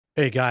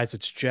Hey guys,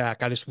 it's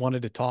Jack. I just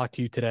wanted to talk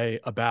to you today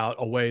about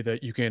a way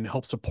that you can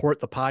help support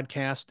the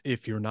podcast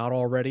if you're not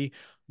already.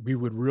 We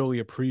would really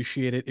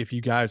appreciate it if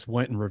you guys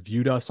went and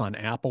reviewed us on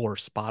Apple or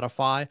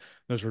Spotify.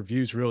 Those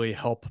reviews really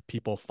help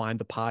people find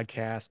the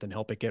podcast and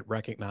help it get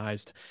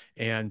recognized.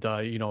 And,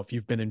 if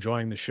you've been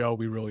enjoying the show,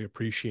 we really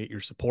appreciate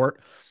your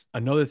support.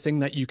 Another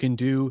thing that you can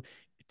do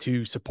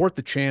to support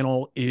the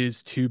channel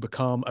is to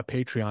become a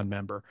Patreon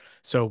member.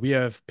 So we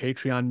have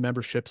Patreon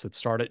memberships that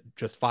start at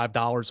just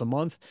 $5 a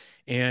month.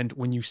 And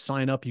when you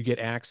sign up, you get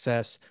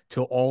access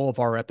to all of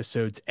our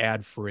episodes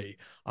ad free.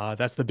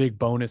 That's the big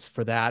bonus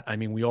for that. I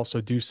mean, we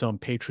also do some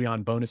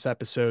Patreon bonus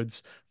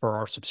episodes for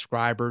our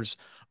subscribers.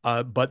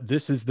 But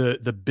this is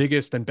the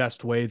biggest and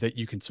best way that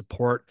you can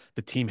support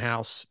the Team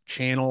House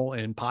channel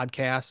and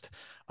podcast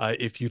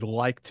if you'd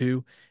like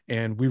to.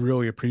 And we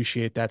really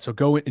appreciate that. So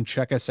go and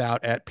check us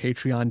out at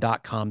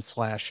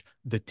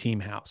patreon.com/the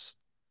Team House.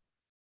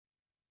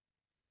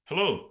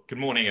 Hello, good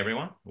morning,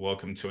 everyone.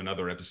 Welcome to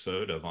another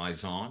episode of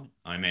Eyes On.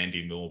 I'm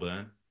Andy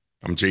Milburn.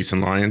 I'm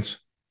Jason Lyons.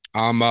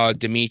 I'm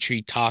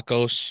Dimitri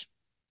Tacos.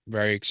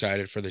 Very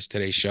excited for this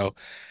today's show.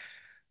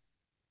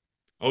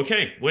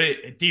 Okay, what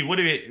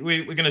are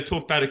we're going to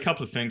talk about a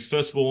couple of things.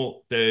 First of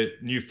all, the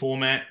new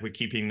format. We're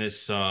keeping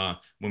this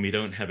when we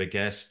don't have a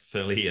guest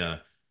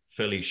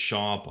fairly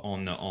sharp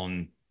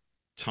on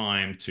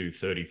time to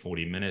 30,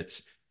 40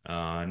 minutes.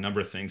 A number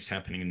of things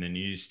happening in the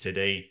news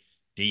today.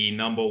 The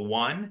number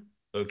one,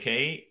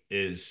 okay,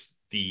 is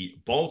the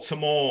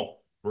Baltimore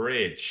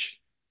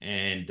Bridge.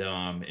 And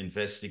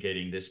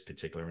investigating this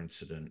particular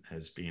incident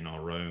has been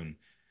our own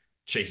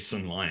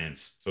Jason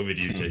Lyons. Over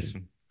to you,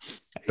 Jason. Yeah,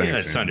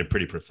 Thanks, it sounded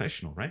pretty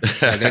professional, right?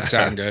 Yeah, that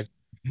sound good.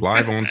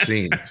 Live on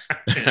scene.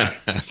 Yeah.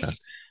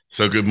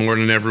 So good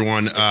morning,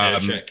 everyone. Okay,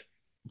 check.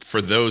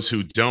 For those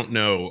who don't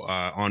know,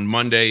 on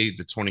Monday,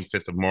 the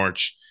 25th of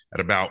March,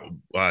 at about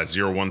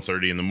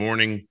 01:30 in the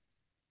morning,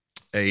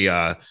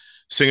 a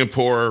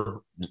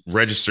Singapore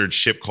registered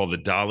ship called the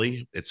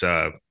Dali. It's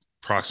a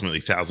approximately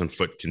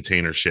 1,000-foot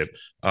container ship.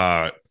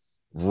 Lost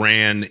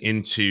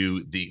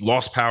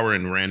power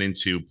and ran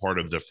into part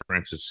of the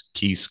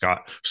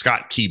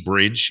Scott Key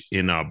Bridge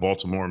in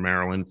Baltimore,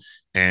 Maryland.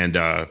 And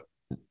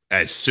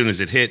as soon as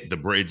it hit the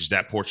bridge,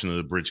 that portion of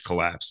the bridge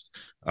collapsed.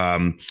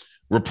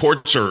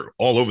 Reports are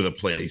all over the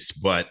place,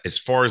 but as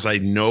far as I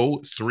know,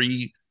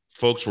 3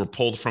 folks were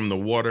pulled from the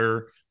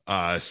water.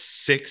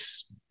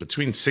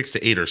 Between 6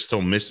 to 8 are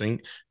still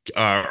missing.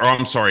 Or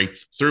I'm sorry,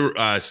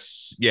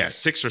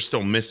 6 are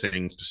still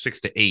missing, 6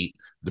 to 8,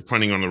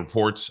 depending on the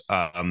reports.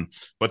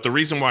 But the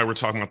reason why we're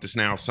talking about this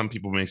now, some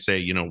people may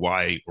say,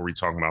 why are we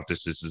talking about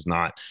this? This is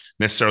not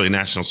necessarily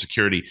national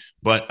security,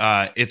 but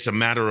it's a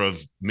matter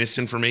of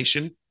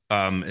misinformation,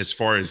 as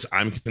far as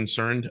I'm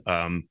concerned.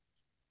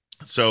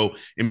 So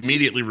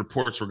immediately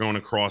reports were going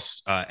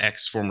across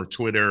X, former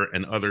Twitter,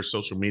 and other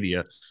social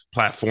media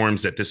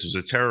platforms that this was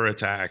a terror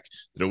attack,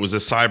 that it was a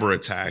cyber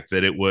attack,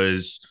 that it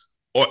was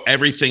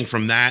everything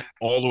from that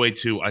all the way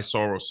to I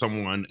saw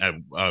someone, a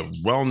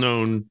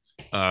well-known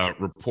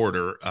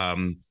reporter,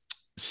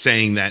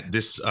 saying that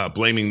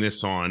blaming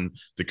this on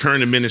the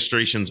current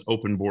administration's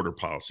open border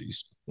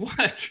policies.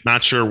 What?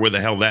 Not sure where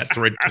the hell that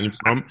thread came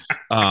from,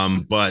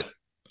 but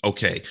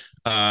okay.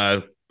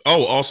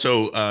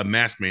 Also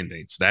mask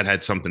mandates that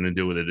had something to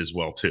do with it as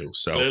well too.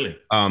 So, Clearly.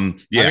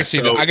 Yeah,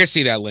 I can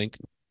see that link.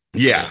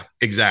 Yeah,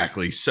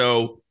 exactly.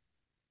 So,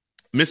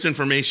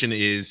 misinformation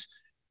is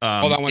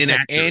Hold on one sec,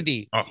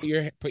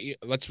 inaccurate. Andy.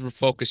 Let's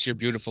focus your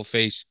beautiful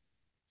face.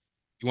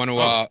 You want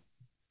to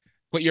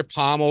put your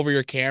palm over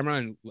your camera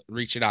and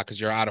reach it out because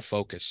you're out of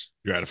focus.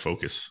 You're out of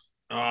focus.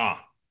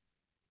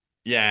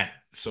 Yeah.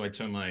 So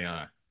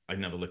I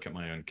never look at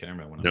my own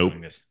camera when I'm Nope.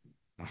 doing this.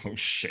 Oh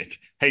shit!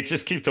 Hey,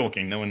 just keep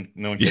talking. No one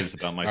cares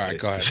about my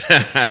face. All right, go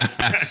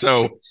ahead.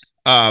 So,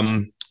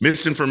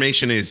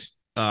 misinformation is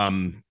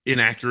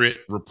inaccurate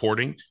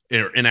reporting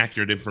or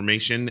inaccurate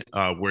information,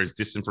 whereas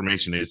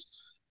disinformation is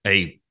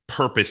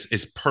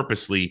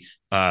purposely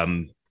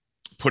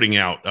putting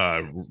out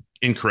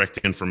incorrect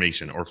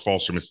information or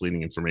false or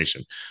misleading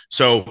information.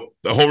 So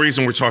the whole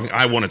reason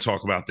I want to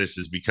talk about this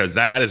is because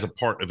that is a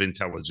part of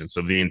intelligence,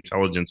 of the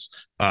intelligence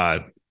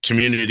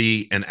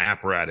community and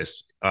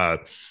apparatus.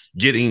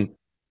 Getting,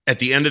 at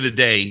the end of the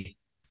day,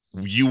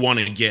 you want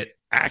to get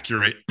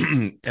accurate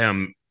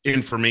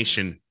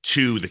information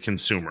to the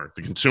consumer.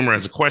 The consumer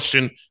has a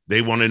question.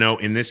 They want to know,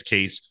 in this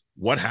case,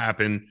 what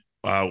happened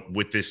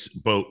with this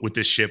boat, with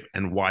this ship,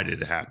 and why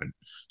did it happen?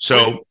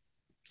 So,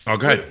 go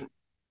ahead.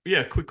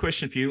 Yeah, quick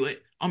question for you.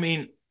 I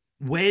mean,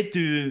 where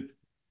do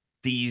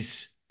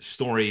these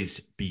stories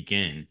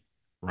begin,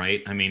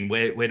 right? I mean,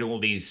 where do all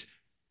these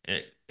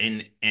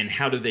and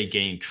how do they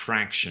gain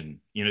traction?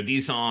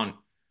 These aren't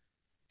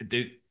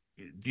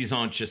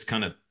just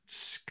kind of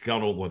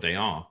scuttle what they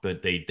are,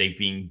 but they've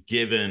been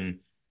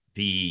given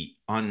the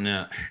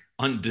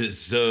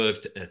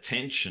undeserved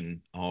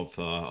attention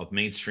of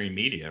mainstream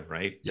media,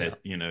 right? Yeah.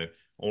 That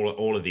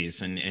all of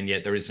these, and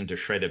yet there isn't a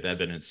shred of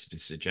evidence to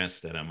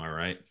suggest that. Am I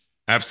right?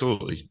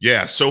 Absolutely.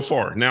 Yeah. So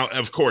far. Now,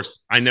 of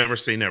course, I never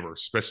say never,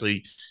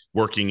 especially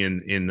working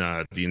in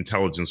the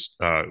intelligence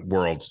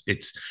world.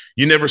 It's,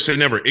 you never say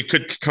never. It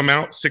could come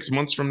out 6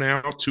 months from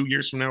now, 2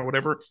 years from now,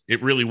 whatever.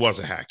 It really was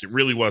a hack. It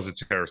really was a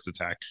terrorist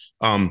attack.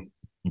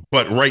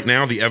 But right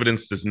now, the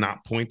evidence does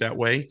not point that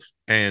way.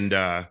 And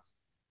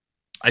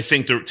I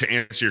think to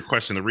answer your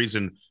question, the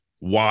reason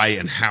why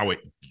and how it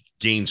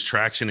gains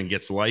traction and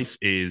gets life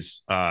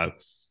is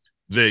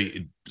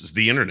the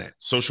internet,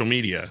 social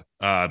media.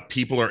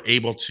 People are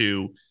able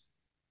to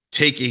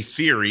take a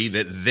theory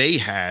that they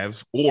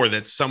have or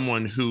that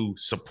someone who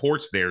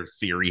supports their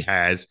theory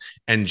has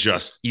and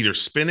just either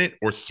spin it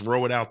or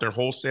throw it out there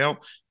wholesale,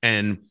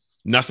 and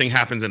nothing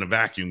happens in a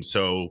vacuum.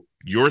 So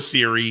your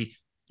theory,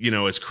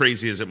 as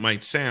crazy as it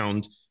might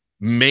sound,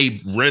 may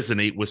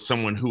resonate with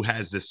someone who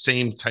has the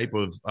same type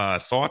of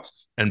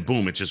thoughts, and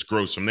boom, it just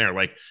grows from there.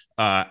 Like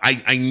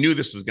I knew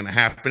this was going to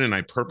happen, and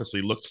I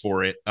purposely looked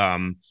for it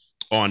on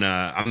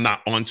I'm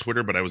not on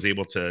Twitter, but I was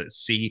able to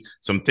see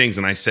some things,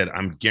 and I said,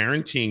 I'm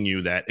guaranteeing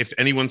you that if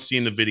anyone's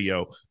seen the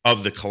video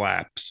of the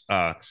collapse,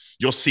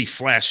 you'll see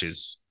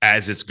flashes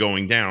as it's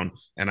going down.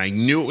 And I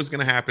knew it was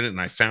going to happen,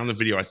 and I found the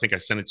video. I think I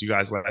sent it to you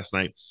guys last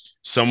night.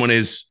 Someone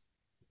is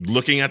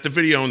looking at the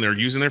video and they're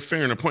using their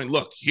finger and pointing,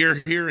 look,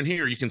 here, here, and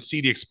here. You can see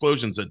the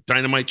explosions of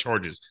dynamite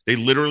charges. They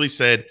literally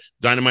said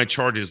dynamite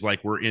charges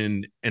like we're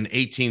in an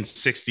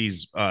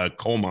 1860s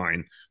coal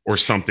mine or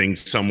something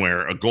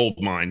somewhere, a gold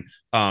mine,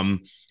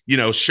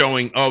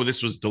 showing, oh,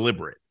 this was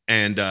deliberate.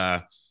 And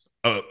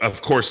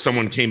of course,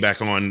 someone came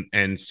back on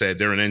and said,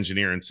 they're an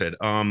engineer, and said,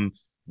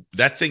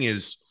 that thing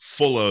is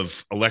full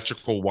of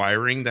electrical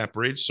wiring, that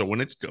bridge. So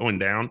when it's going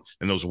down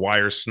and those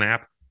wires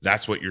snap,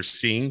 that's what you're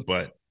seeing.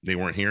 But they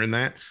weren't hearing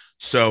that.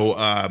 So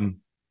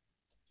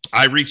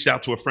I reached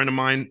out to a friend of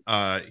mine.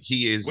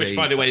 He is Which,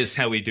 by the way, is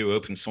how we do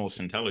open source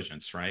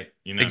intelligence, right?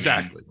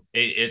 Exactly.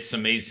 It's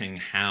amazing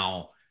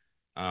how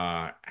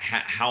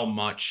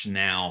much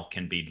now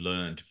can be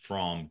learned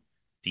from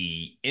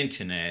the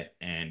internet.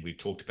 And we've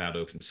talked about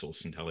open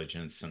source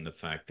intelligence and the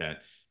fact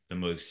that the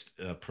most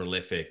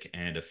prolific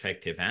and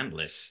effective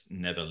analysts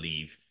never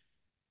leave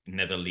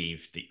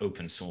the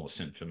open source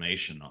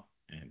information.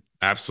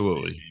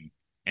 Absolutely.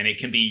 And it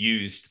can be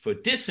used for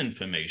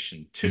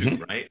disinformation too,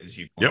 right? As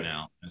you point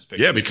out.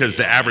 Yeah, because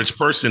the average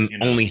person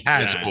only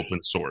has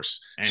open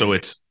source. So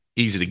it's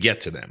easy to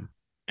get to them.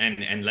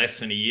 And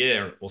less than a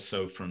year or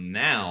so from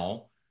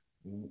now,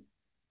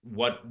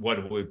 what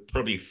would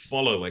probably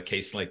follow a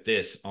case like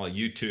this are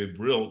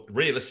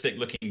realistic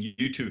looking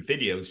YouTube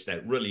videos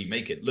that really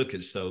make it look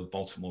as though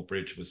Baltimore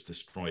Bridge was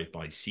destroyed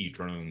by sea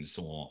drones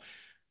or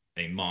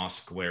a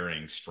mask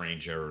wearing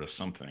stranger or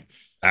something.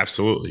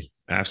 Absolutely.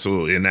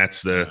 And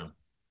that's the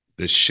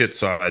shit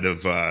side of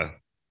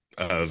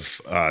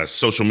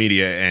social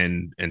media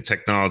and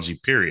technology,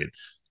 period.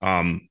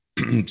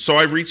 So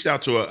I reached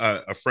out to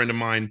a friend of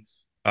mine,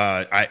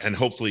 and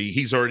hopefully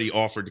he's already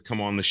offered to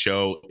come on the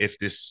show if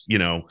this,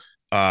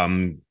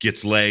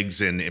 gets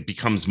legs and it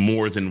becomes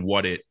more than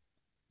what it,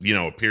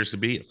 appears to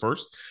be at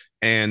first.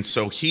 And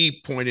so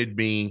he pointed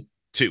me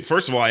to,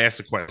 first of all, I asked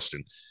the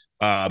question,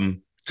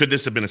 could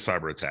this have been a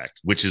cyber attack,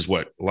 which is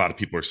what a lot of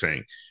people are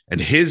saying. And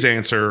his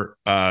answer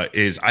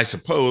is, I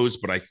suppose,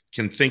 but I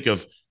can think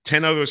of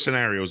 10 other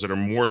scenarios that are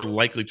more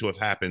likely to have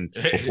happened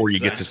before you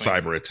get to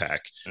cyber attack.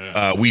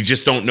 We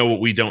just don't know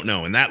what we don't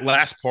know. And that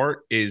last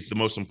part is the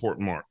most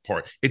important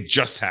part. It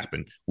just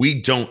happened.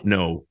 We don't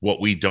know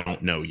what we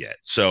don't know yet.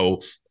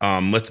 So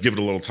let's give it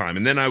a little time.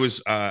 And then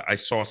I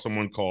saw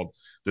someone called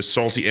the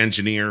Salty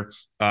Engineer.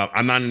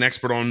 I'm not an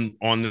expert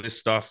on this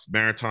stuff,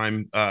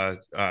 maritime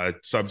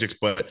subjects,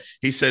 but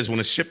he says when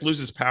a ship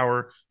loses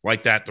power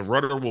like that, the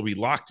rudder will be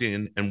locked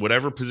in, and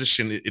whatever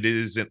position it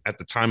is at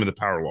the time of the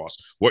power loss.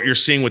 What you're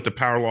seeing with the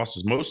power loss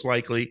is most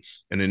likely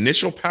an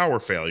initial power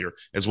failure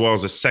as well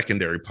as a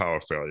secondary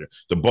power failure.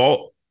 The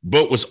boat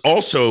was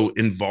also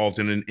involved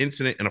in an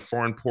incident in a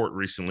foreign port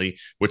recently,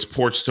 which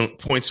points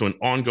to an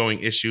ongoing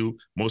issue,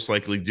 most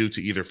likely due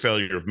to either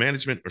failure of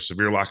management or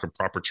severe lack of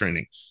proper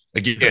training.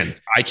 Again,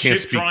 I can't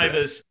speak to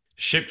that.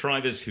 Ship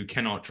drivers who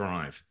cannot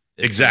drive.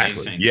 It's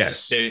exactly. Amazing.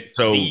 Yes.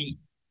 So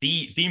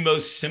the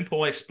most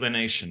simple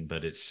explanation,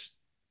 but it's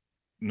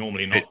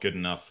normally not good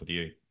enough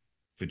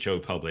for Joe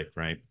Public,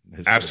 right?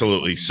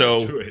 Absolutely.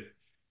 So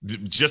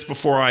just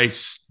before I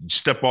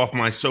step off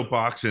my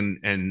soapbox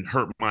and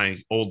hurt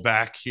my old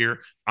back here,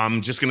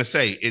 I'm just going to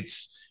say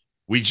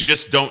we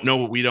just don't know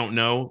what we don't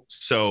know.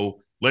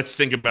 So let's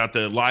think about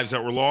the lives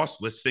that were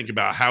lost. Let's think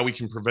about how we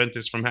can prevent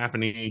this from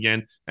happening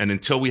again. And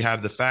until we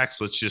have the facts,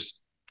 let's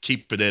just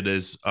keep it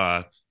as,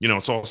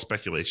 it's all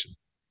speculation.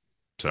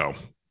 So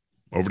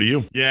over to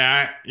you.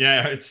 Yeah.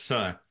 It's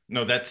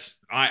no, that's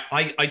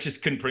I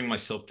just couldn't bring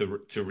myself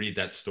to read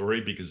that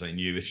story because I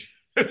knew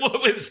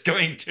what was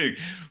going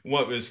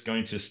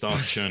to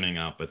start churning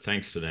up. But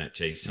thanks for that,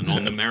 Jason.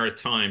 On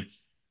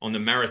the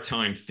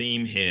maritime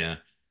theme here,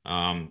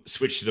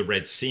 switch to the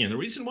Red Sea. And the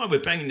reason why we're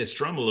banging this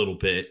drum a little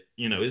bit,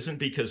 isn't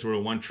because we're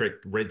a one-trick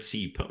Red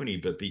Sea pony,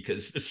 but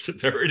because the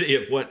severity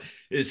of what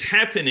is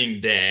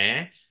happening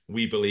there,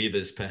 we believe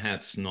is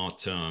perhaps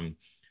not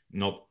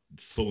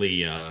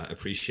fully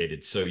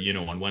appreciated. So,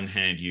 on one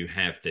hand, you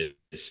have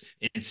this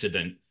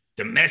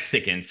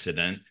domestic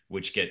incident,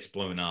 which gets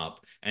blown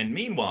up. And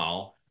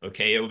meanwhile,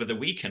 okay, over the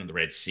weekend, the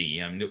Red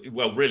Sea,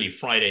 well, really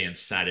Friday and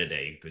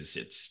Saturday, because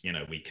it's,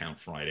 we count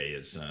Friday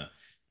as,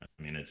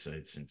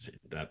 it's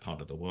that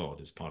part of the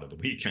world is part of the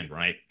weekend,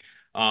 right?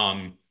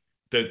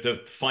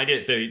 The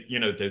fight,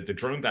 the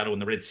drone battle in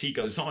the Red Sea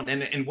goes on.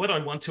 And what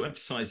I want to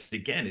emphasize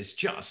again is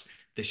just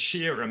the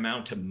sheer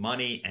amount of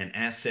money and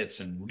assets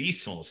and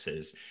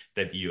resources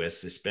that the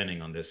US is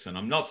spending on this. And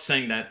I'm not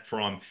saying that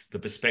from the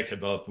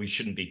perspective of we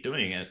shouldn't be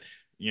doing it.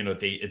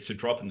 It's a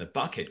drop in the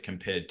bucket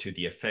compared to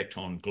the effect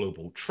on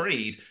global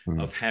trade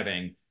of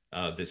having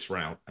this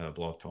route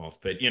blocked off.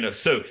 But,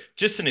 so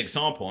just an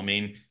example, on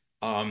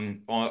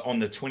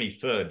the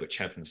 23rd, which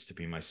happens to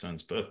be my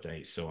son's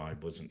birthday, so I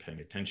wasn't paying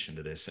attention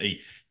to this.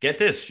 Get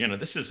this,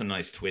 this is a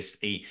nice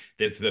twist. The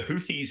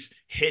Houthis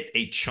hit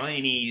a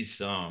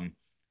Chinese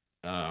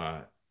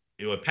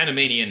a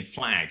Panamanian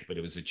flag, but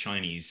it was a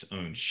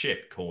Chinese-owned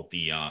ship called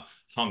the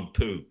Hung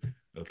Pu.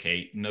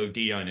 Okay, no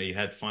D, I know you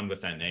had fun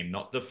with that name,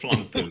 not the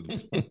Flung Pu,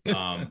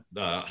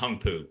 the Hung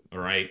Pu. All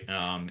right,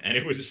 and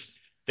it was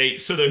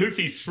so the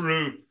Houthis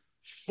threw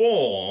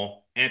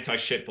 4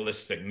 anti-ship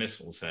ballistic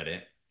missiles at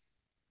it,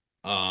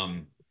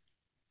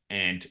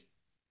 and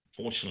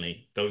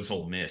fortunately those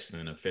all missed, and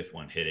then a 5th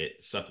one hit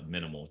it, suffered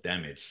minimal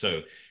damage.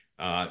 So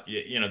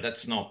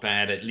that's not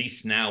bad. At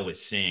least now we're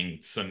seeing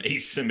some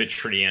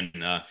asymmetry in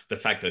the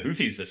fact that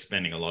Houthis are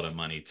spending a lot of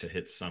money to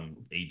hit some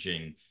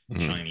aging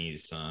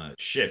Chinese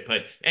ship.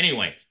 But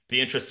anyway,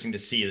 be interesting to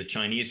see the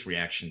Chinese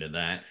reaction to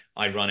that.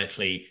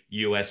 Ironically,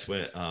 US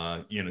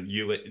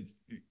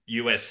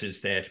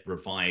is there to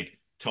provide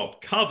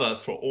top cover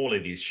for all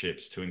of these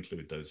ships, to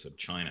include those of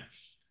China.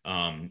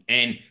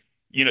 And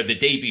the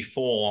day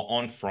before,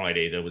 on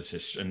Friday, there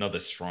was another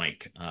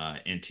strike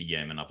into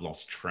Yemen. I've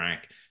lost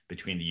track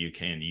between the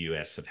UK and the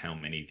US of how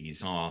many of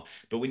these are.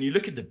 But when you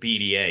look at the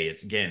BDA,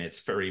 it's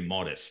very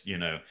modest.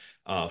 4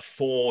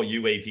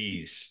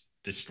 UAVs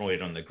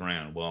destroyed on the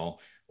ground.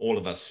 Well, all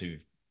of us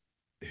who've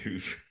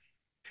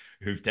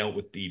dealt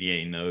with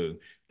BDA know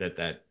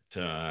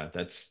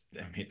that's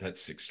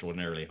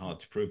extraordinarily hard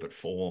to prove. But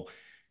 4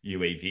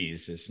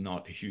 UAVs is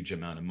not a huge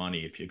amount of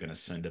money if you're going to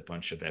send a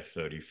bunch of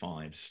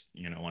F-35s,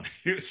 on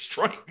a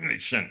strike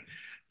mission.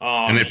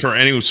 And for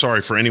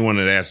anyone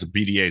that asks, the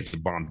BDA is the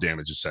bomb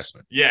damage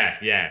assessment.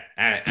 Yeah,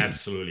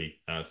 absolutely.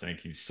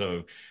 Thank you.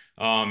 So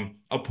I'll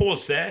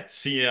pause there.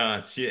 See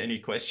any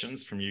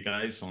questions from you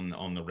guys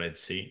on the Red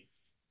Sea.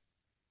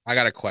 I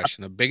got a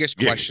question. The biggest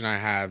question I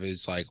have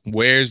is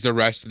where's the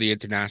rest of the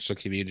international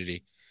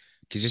community?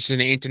 Because this is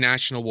an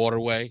international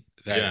waterway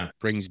that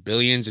brings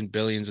billions and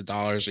billions of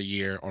dollars a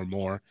year or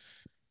more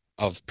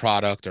of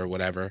product or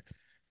whatever.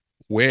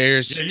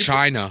 Where's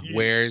China?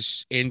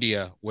 Where's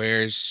India?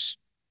 Where's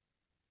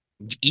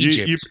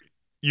Egypt?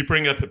 You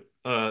bring up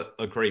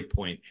a great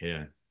point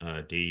here.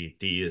 D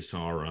is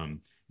our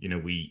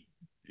we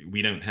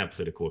don't have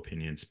political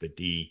opinions, but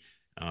D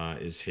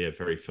is here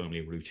very firmly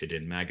rooted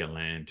in MAGA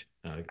land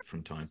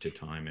from time to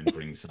time, and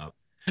brings up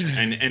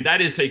and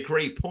that is a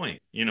great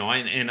point.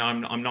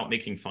 I'm not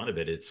making fun of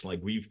it. It's like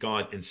we've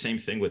got the same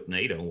thing with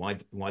NATO.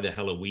 Why the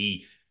hell are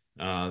we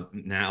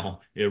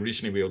now?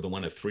 Originally we were the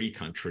one of 3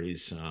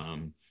 countries.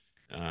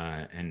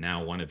 And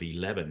now one of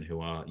 11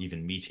 who are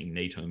even meeting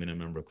NATO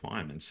minimum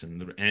requirements,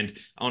 and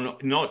on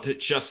not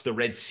just the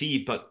Red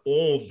Sea, but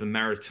all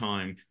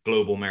the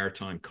global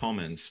maritime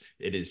commons.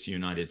 It is the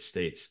United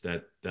States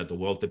that the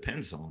world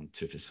depends on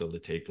to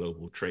facilitate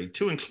global trade,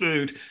 to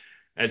include,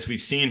 as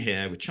we've seen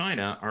here with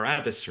China, our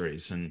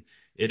adversaries. And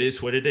it is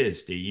what it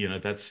is.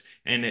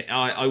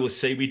 I will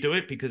say we do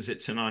it because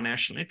it's in our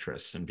national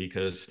interests, and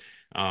because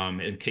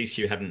in case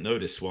you haven't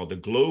noticed, while the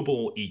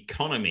global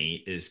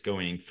economy is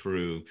going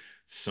through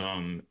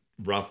some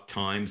rough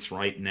times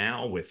right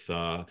now with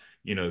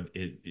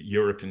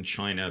Europe and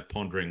China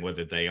pondering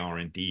whether they are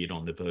indeed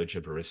on the verge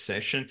of a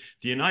recession,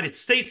 the United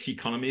States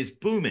economy is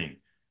booming.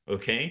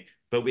 Okay,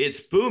 but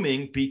it's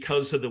booming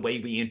because of the way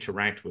we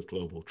interact with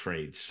global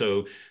trade.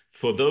 So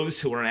for those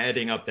who are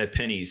adding up their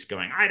pennies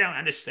going, I don't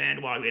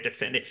understand why we're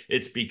defending,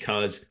 it's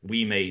because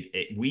we made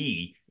it,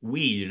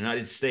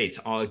 United States,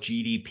 our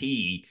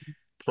GDP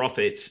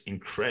profits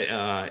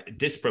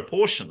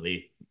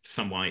disproportionately,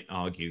 some might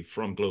argue,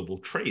 from global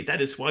trade.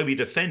 That is why we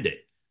defend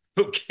it.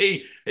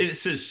 Okay,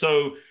 this is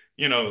so,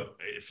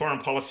 foreign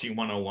policy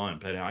 101,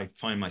 but I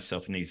find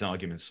myself in these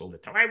arguments all the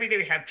time. Why do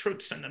we have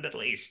troops in the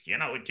Middle East? Do you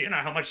know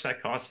how much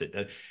that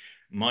costed?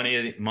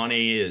 Money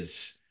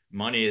is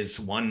just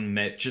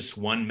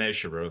one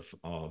measure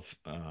of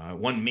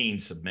one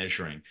means of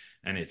measuring,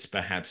 and it's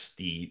perhaps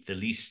the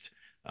least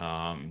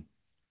the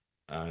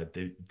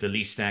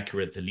least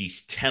accurate, the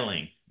least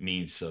telling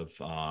means of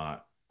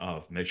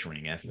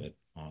measuring effort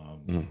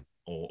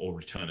or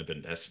return of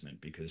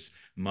investment, because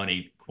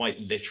money, quite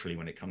literally,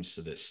 when it comes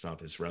to this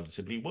stuff, is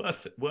relatively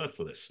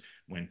worthless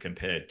when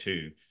compared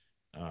to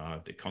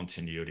the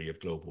continuity of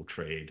global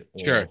trade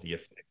or the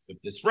effect of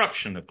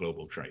disruption of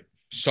global trade.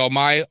 So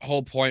my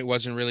whole point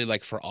wasn't really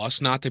like for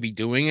us not to be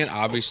doing it.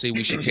 Obviously,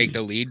 we should take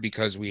the lead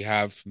because we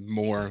have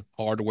more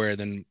hardware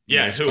than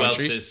Yeah, most who else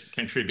countries. is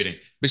contributing?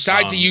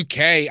 Besides the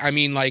UK, I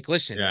mean, like,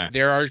 listen, Yeah.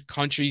 there are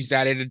countries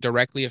that it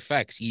directly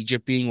affects.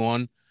 Egypt being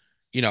one.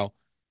 You know,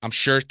 I'm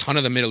sure a ton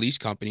of the Middle East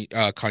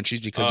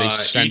countries because they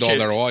send all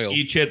their oil.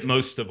 Egypt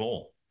most of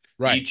all.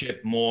 Right.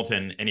 Egypt more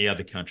than any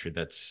other country.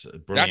 That's a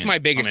That's brilliant my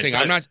biggest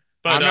comment. thing.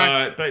 But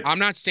I'm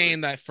not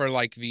saying that for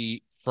like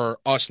for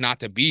us not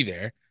to be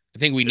there. I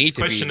think we it's a need to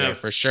be question there of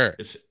for sure.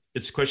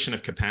 it's a question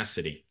of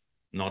capacity,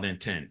 not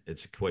intent.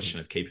 It's a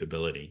question of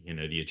capability. You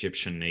know, the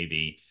Egyptian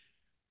Navy,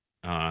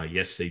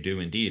 yes, they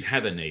do indeed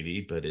have a navy,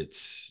 but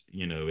it's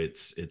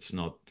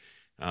not,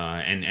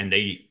 and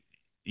they,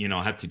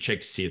 I have to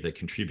check to see if they're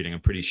contributing. I'm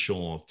pretty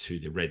sure to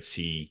the Red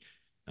Sea.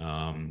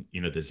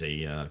 There's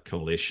a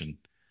coalition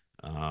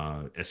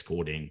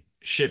escorting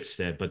ships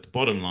there. But the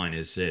bottom line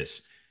is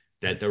this: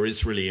 that there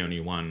is really only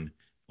one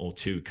or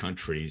two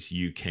countries,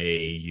 UK,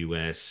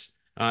 US.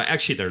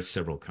 Actually, there are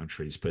several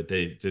countries, but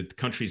the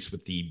countries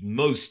with the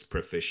most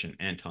proficient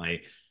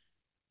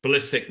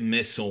ballistic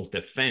missile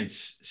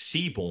defense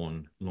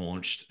seaborne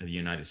launched the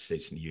United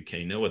States and the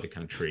UK. No other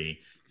country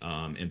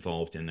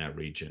involved in that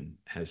region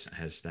has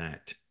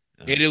that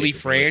Italy,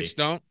 France capability.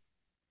 don't.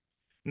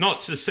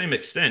 Not to the same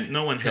extent.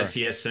 No one has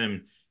Sure. the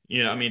SM.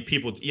 I mean,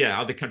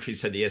 other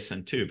countries had the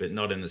SM-2, but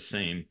not in the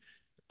same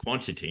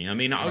quantity. I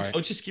mean, Right.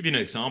 I'll just give you an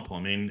example.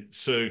 I mean,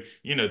 so,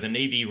 the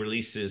Navy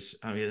releases,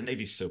 I mean, the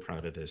Navy's so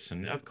proud of this,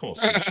 and of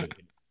course they should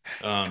be.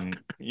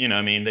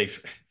 I mean,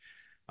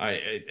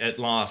 at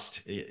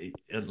last, the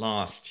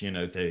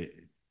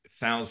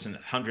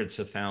hundreds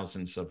of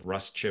thousands of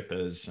rust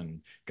chippers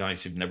and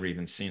guys who've never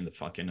even seen the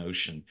fucking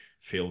ocean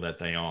feel that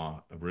they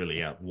are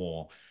really at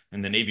war.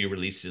 And the Navy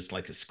releases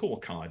like a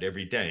scorecard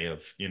every day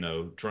of,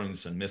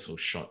 drones and missiles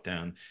shot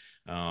down.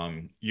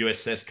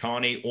 USS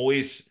Carney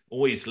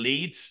always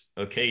leads.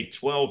 Okay,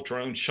 12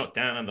 drones shot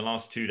down in the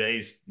last 2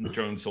 days,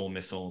 drones or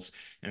missiles.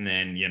 And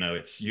then,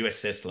 it's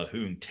USS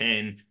Lahoon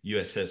 10,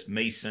 USS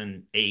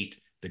Mason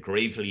 8, the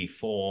Gravely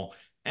 4,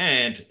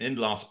 and in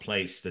last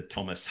place, the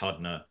Thomas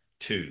Hudner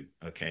 2.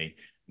 Okay,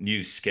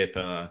 new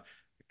skipper,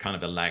 kind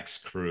of a lax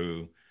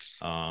crew.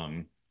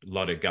 A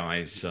lot of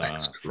guys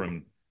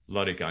from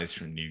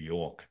New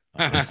York.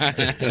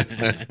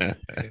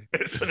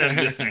 So I'm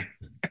listening.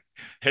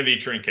 Heavy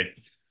drinking.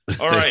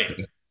 All right.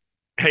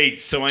 Hey,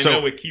 so I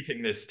know we're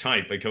keeping this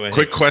tight, but go ahead.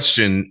 Quick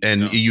question,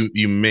 and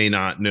you may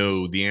not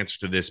know the answer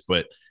to this,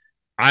 but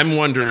I'm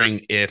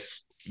wondering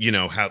if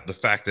how the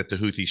fact that the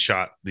Houthi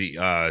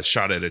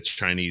shot at a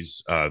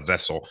Chinese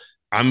vessel.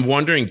 I'm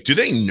wondering, do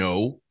they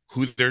know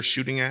who they're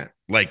shooting at?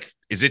 Like,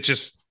 is it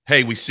just,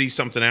 hey, we see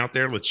something out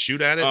there, let's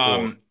shoot at it?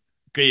 Or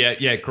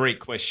yeah, great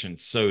question.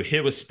 So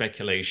here was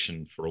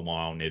speculation for a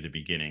while near the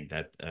beginning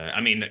that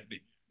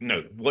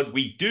no, what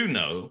we do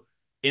know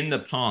in the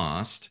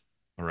past,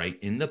 all right,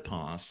 is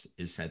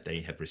that they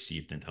have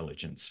received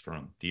intelligence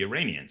from the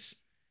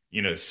Iranians.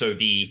 So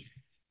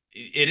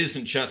it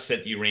isn't just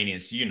that the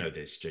Iranians,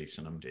 this,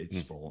 Jason,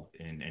 it's for,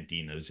 and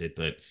Dean knows it,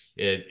 but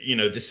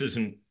this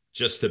isn't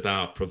just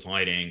about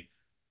providing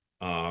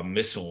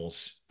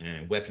missiles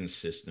and weapon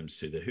systems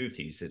to the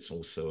Houthis. It's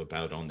also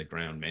about on the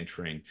ground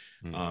mentoring,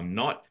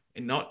 not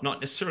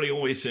necessarily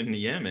always in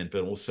Yemen,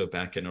 but also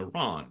back in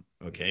Iran.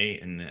 Okay,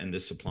 and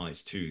this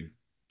applies to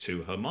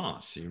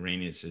Hamas. The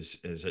Iranians,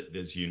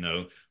 as you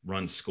know,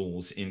 run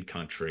schools in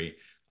country,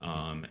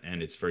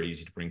 and it's very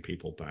easy to bring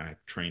people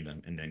back, train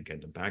them, and then get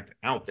them back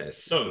out there.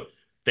 So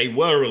they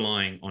were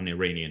relying on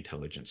Iranian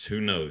intelligence. Who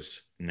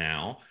knows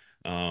now?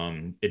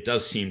 It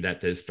does seem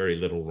that there's very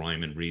little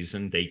rhyme and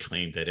reason. They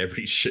claim that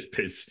every ship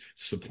is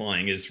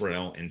supplying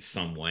Israel in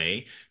some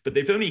way, but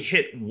they've only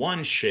hit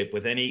one ship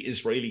with any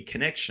Israeli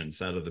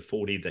connections out of the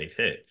 40 they've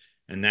hit.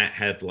 And that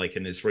had like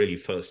an Israeli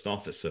first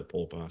officer,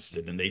 poor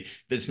bastard. And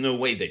there's no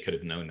way they could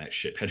have known that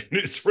ship had an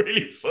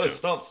Israeli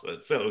first officer.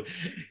 So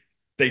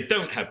they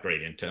don't have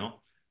great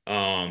intel,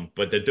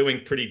 but they're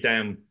doing pretty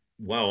damn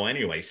well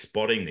anyway,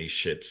 spotting these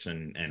ships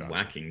and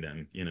whacking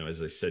them.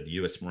 As I said, the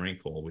U.S. Marine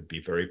Corps would be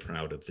very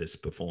proud of this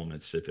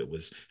performance if it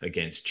was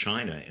against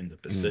China in the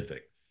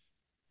Pacific.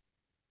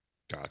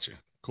 Gotcha.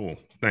 Cool.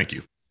 Thank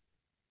you.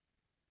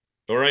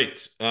 All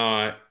right.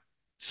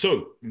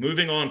 So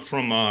moving on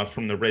from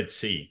the Red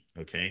Sea,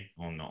 okay,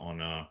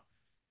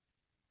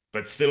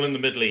 but still in the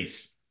Middle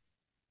East,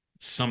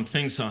 some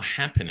things are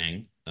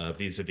happening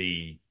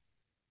vis-a-vis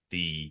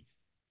the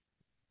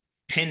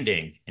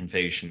pending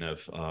invasion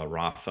of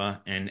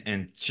Rafah,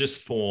 and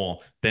just for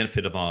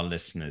benefit of our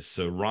listeners,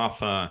 so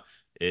Rafah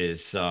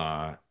is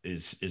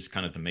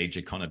kind of the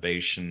major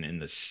conurbation in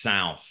the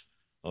south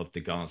of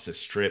the Gaza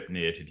Strip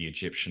near to the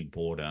Egyptian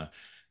border.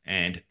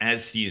 And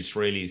as the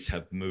Israelis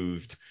have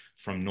moved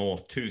from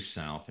north to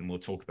south, and we'll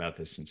talk about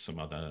this in some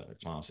other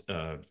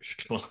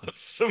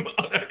some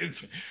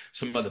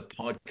other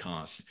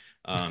podcasts,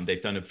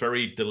 they've done a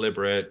very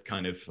deliberate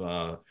kind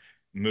of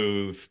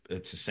move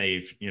to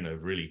save,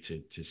 really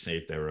to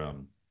save their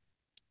own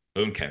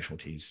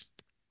casualties.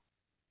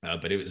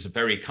 But it was a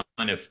very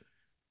kind of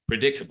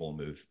predictable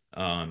move.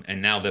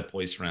 And now they're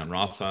poised around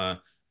Rafah.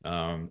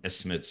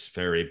 Estimates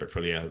vary, but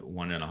probably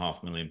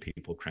 1.5 million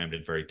people crammed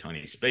in very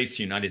tiny space.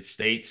 The United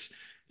States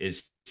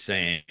is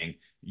saying,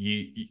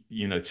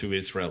 to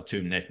Israel,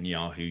 to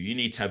Netanyahu, you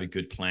need to have a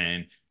good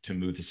plan to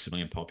move the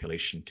civilian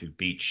population to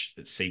beach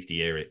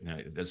safety area. No,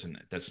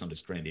 that's not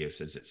as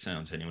grandiose as it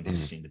sounds. Anyone who's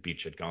seen the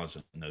beach at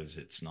Gaza knows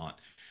it's not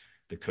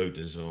the Côte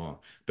d'Azur.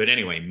 But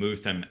anyway,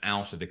 move them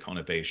out of the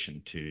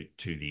conurbation to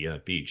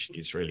the beach. The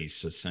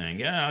Israelis are saying,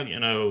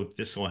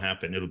 this will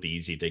happen. It'll be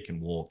easy. They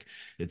can walk.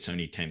 It's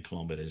only 10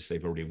 kilometers.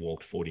 They've already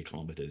walked 40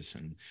 kilometers.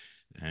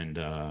 And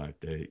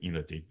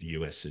the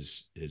US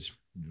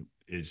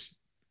is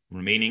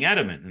remaining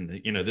adamant. And,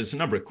 there's a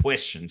number of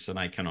questions that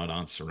I cannot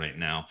answer right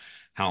now.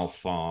 How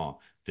far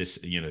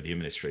the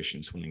administration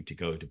is willing to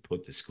go to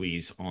put the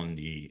squeeze on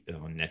the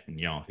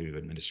Netanyahu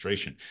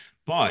administration.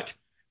 But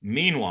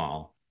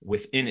meanwhile,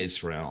 within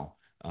Israel,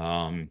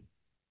 I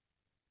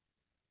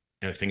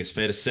think it's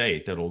fair to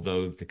say that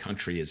although the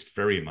country is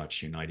very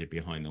much united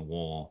behind the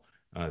wall,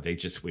 they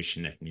just wish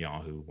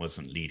Netanyahu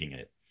wasn't leading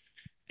it.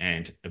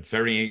 And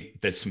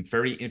there's some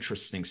very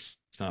interesting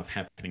stuff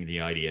happening in the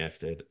IDF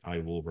that I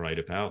will write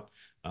about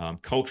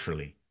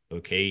culturally.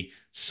 Okay,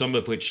 some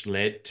of which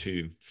led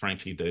to,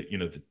 frankly,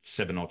 the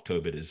 7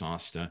 October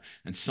disaster,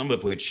 and some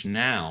of which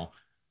now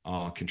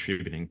are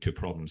contributing to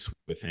problems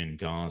within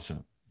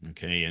Gaza.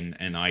 Okay,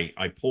 and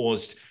I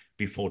paused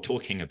before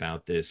talking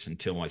about this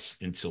until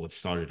it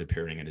started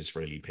appearing in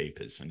Israeli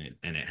papers, and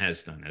it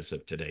has done as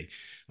of today.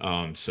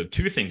 So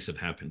two things have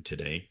happened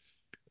today.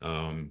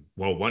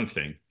 Well, one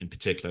thing in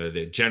particular,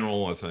 the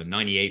general of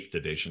 98th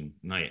Division,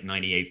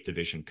 98th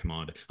Division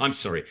commander,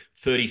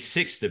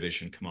 36th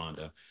Division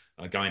commander,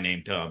 a guy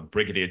named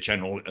Brigadier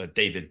General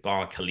David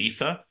Bar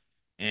Khalifa.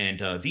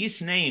 And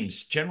these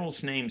names,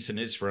 generals' names in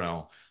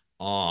Israel,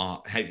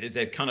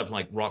 they're kind of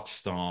like rock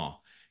star.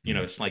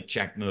 It's like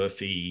Jack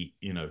Murphy,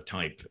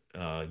 type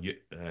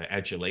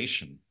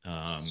adulation.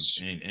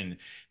 And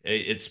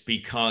it's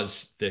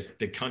because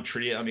the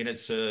country, I mean,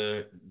 it's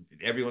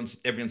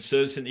everyone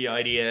serves in the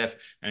IDF,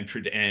 and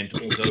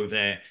although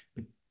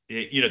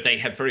they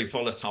have very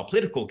volatile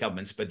political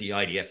governments, but the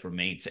IDF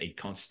remains a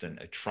constant,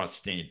 a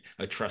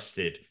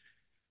trusted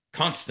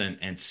constant.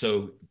 And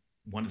so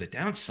one of the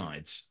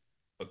downsides,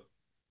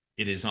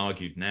 it is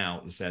argued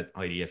now, is that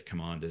IDF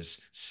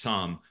commanders,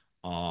 some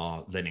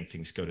are letting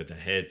things go to their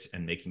heads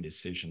and making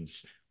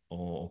decisions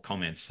or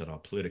comments that are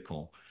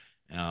political.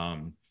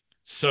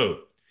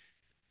 So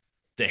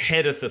the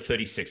head of the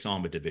 36th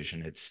Armored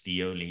Division, it's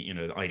the only,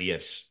 the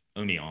IDF's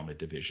only armored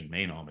division,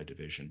 main armored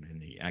division in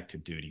the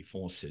active duty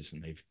forces,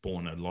 and they've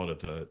borne a lot of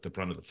the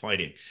brunt of the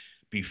fighting.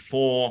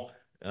 Before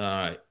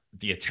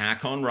the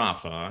attack on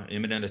Rafah,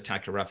 imminent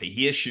attack on Rafah,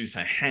 he issues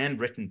a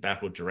handwritten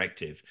battle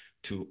directive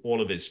to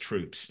all of his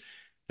troops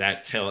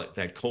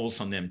that calls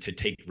on them to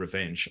take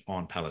revenge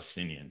on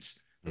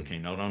Palestinians. Okay,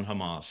 not on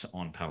Hamas,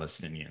 on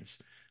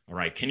Palestinians. All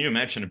right, can you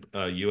imagine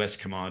a U.S.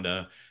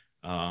 commander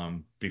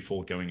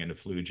before going into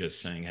Fallujah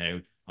saying,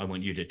 "Hey, I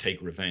want you to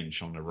take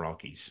revenge on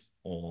Iraqis,"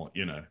 or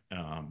you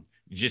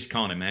just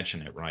can't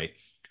imagine it, right?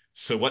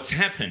 So what's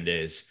happened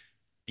is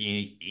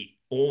the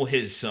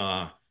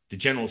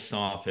general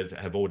staff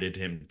have ordered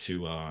him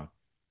to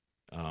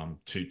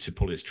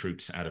pull his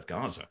troops out of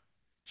Gaza.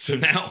 So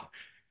now,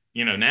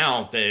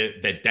 now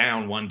they're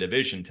down one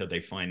division till they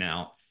find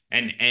out.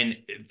 And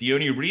the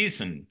only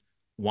reason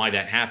why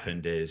that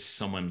happened is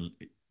someone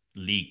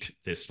leaked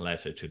this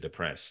letter to the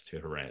press, to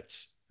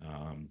Haaretz.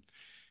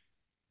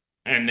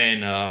 And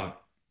then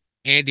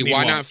Andy,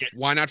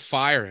 why not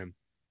fire him?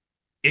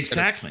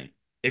 Exactly.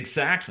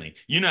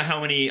 You know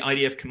how many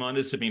IDF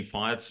commanders have been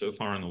fired so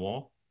far in the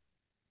war?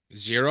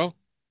 0.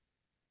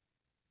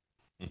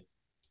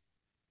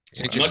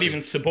 Not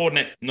even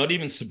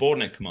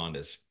subordinate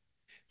commanders.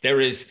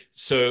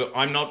 So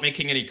I'm not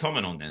making any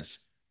comment on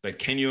this, but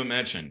can you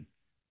imagine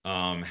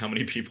how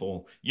many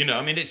people,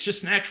 I mean, it's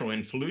just natural.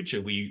 In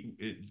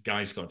Fallujah,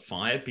 guys got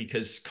fired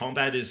because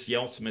combat is the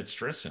ultimate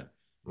stressor,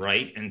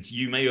 right? And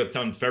you may have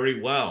done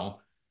very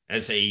well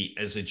as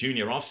a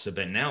junior officer,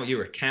 but now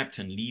you're a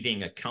captain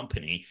leading a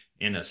company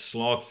in a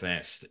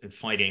slogfest,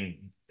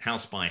 fighting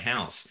house by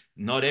house.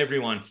 Not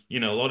everyone, a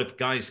lot of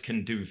guys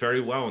can do very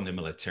well in the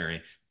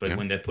military, but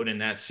when they're put in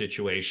that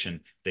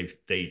situation,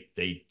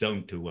 they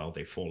don't do well.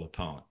 They fall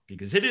apart,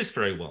 because it is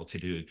very well to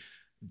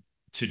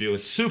do a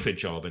super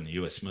job in the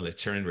U.S.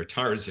 military and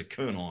retire as a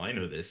colonel. I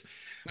know this,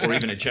 or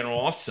even a general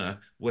officer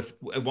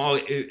while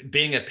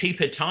being a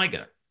peeper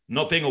tiger,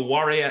 not being a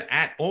warrior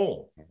at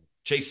all.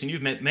 Jason,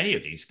 you've met many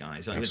of these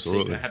guys. I would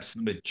say perhaps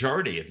the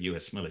majority of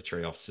U.S.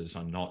 military officers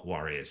are not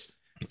warriors.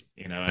 I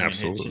mean,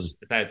 it's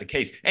just that the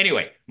case.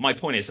 Anyway, my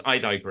point is, I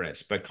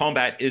digress. But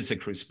combat is a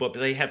crucible, but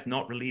they have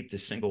not relieved a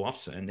single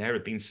officer, and there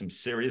have been some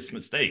serious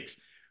mistakes.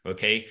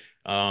 Okay,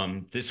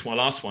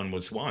 last one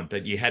was one,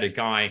 but you had a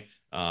guy,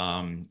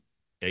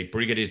 a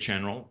brigadier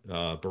general,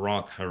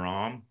 Barak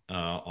Haram,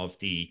 of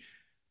I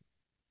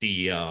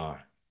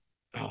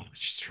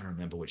just trying to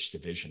remember which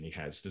division he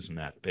has. Doesn't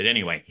matter. But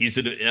anyway, he's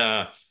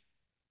a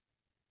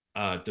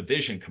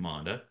division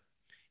commander,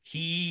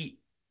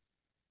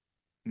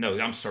 No,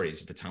 I'm sorry,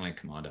 he's a battalion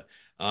commander.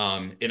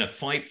 In a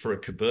fight for a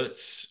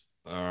kibbutz,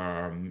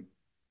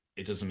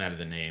 it doesn't matter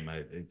the name.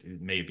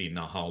 It may be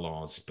Nahal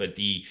Oz, but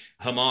the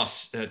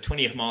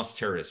 20 Hamas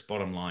terrorists,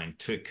 bottom line,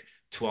 took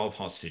 14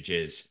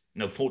 hostages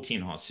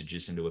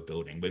into a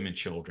building, women,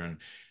 children.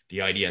 The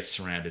IDF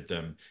surrounded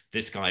them.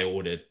 This guy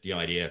ordered the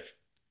IDF,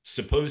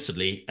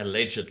 supposedly,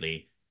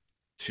 allegedly,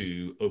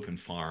 to open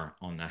fire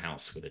on the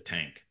house with a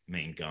tank,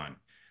 main gun.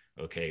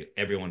 Okay,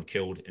 everyone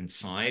killed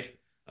inside.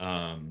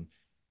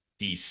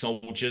 The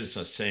soldiers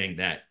are saying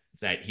that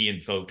he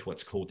invoked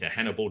what's called the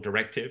Hannibal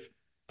Directive,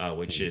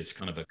 which is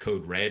kind of a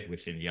code red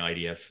within the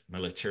IDF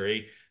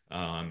military.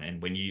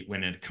 And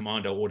when a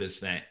commander orders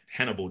that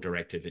Hannibal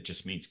Directive, it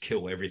just means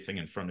kill everything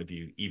in front of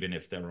you, even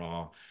if there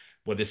are.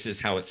 Well, this is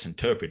how it's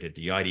interpreted.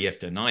 The IDF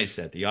denies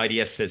that. The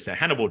IDF says the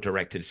Hannibal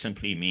Directive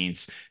simply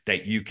means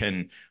that you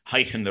can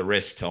heighten the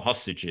risk to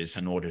hostages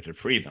in order to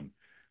free them.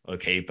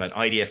 Okay, but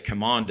IDF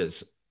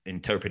commanders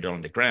interpret it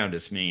on the ground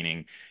as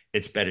meaning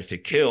it's better to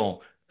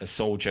kill a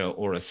soldier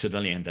or a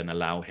civilian than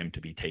allow him to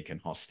be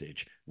taken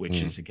hostage,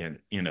 which is again,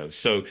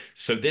 so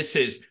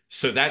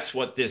that's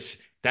what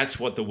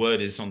the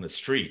word is on the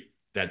street,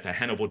 that the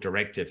Hannibal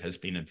Directive has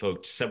been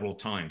invoked several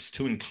times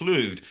to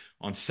include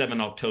on 7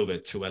 October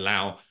to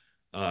allow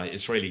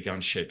Israeli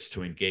gunships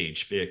to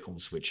engage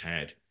vehicles which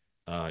had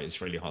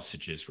Israeli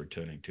hostages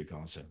returning to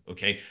Gaza.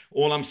 Okay,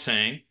 all I'm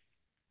saying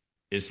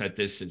is that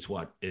this is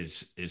what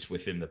is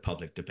within the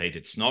public debate.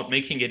 It's not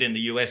making it in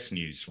the US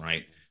news,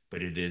 right?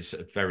 But it is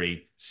a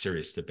very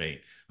serious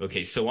debate.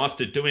 Okay, so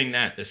after doing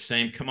that, the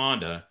same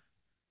commander,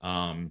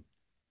 the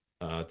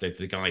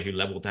guy who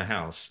leveled the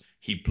house,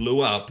 he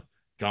blew up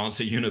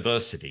Gaza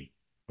University,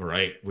 all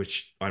right,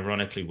 which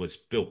ironically was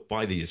built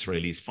by the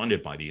Israelis,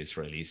 funded by the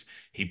Israelis.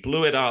 He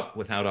blew it up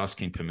without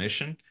asking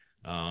permission.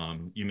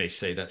 You may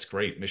say that's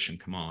great, mission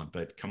command,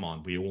 but come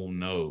on, we all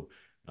know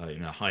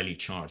in a highly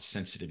charged,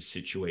 sensitive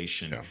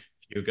situation,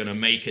 you're going to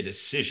make a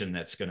decision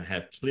that's going to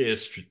have clear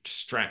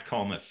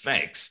stratcom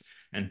effects,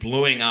 and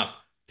blowing up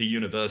the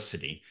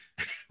university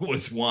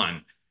was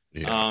one.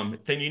 Then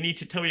you need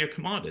to tell your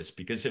commanders,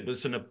 because it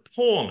was an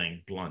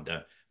appalling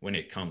blunder when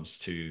it comes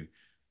to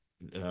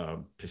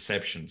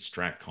perception,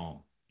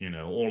 stratcom,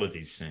 all of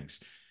these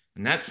things.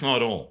 And that's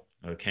not all,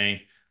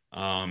 okay?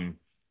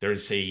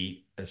 There's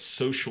a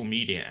social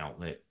media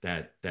outlet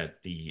that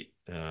the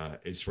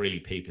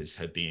Israeli papers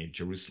have been,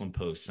 Jerusalem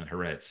Post and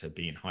Haaretz, have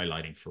been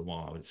highlighting for a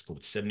while. It's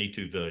called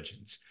 72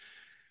 Virgins.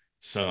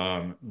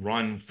 So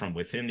run from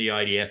within the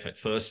IDF. At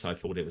first, I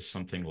thought it was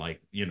something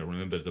like,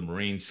 remember the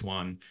Marines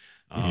one?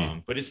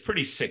 But it's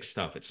pretty sick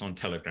stuff. It's on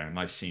Telegram.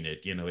 I've seen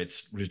it.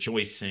 It's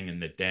rejoicing in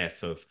the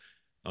death of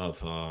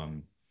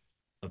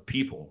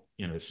people.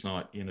 It's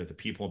not, the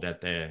people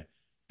that they're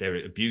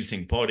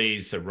abusing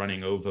bodies, they're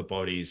running over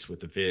bodies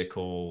with the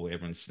vehicle,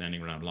 everyone's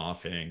standing around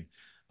laughing.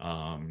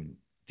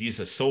 These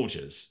are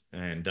soldiers,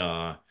 and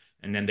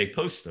then they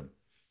post them.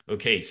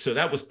 Okay, so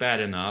that was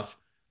bad enough.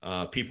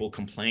 People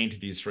complained to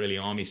the Israeli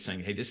army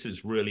saying, hey, this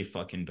is really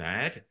fucking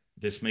bad.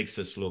 This makes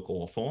us look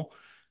awful.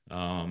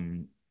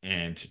 And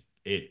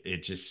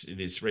the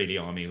Israeli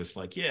army was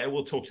like, yeah,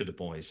 we'll talk to the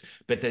boys.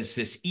 But there's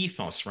this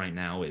ethos right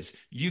now is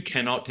you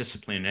cannot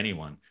discipline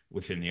anyone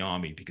within the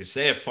army because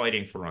they are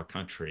fighting for our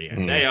country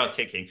and they are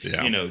taking,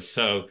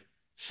 so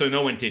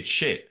no one did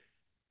shit.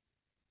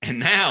 And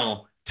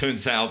now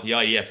turns out the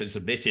IDF has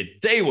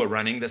admitted they were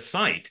running the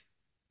site.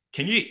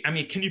 Can you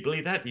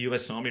believe that? The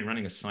US Army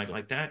running a site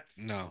like that?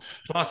 No.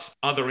 Plus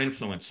other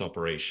influence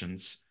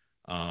operations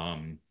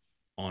on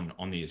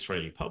the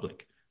Israeli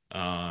public.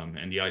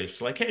 And the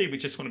IDF's like, hey, we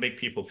just want to make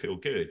people feel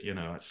good.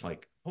 It's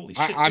like, holy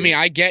shit. I mean,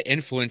 I get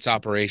influence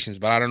operations,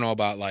 but I don't know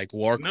about like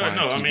war crime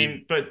No, TV. I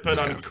mean, but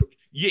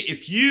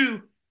if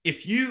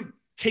you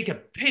take a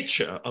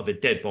picture of a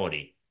dead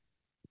body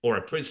or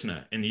a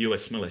prisoner in the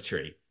US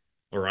military,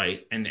 all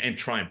right, and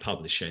try and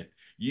publish it,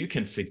 you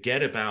can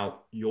forget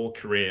about your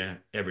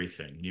career,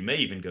 everything. You may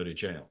even go to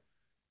jail.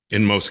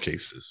 In most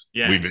cases.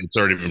 Yeah. It's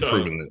already been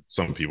proven that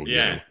some people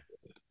get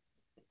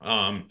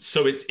it.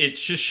 So it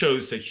just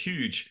shows a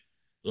huge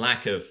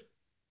lack of,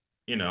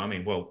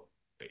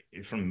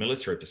 from a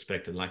military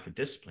perspective, lack of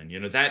discipline.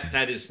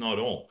 That is not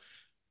all.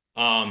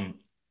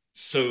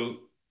 So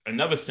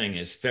another thing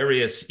is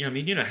various,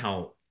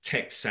 how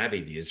tech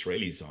savvy the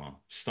Israelis are,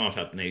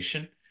 startup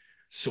nation.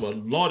 So a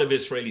lot of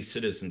Israeli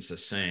citizens are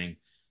saying,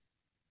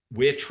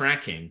 we're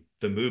tracking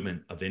the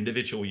movement of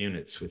individual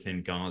units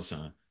within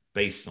Gaza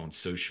based on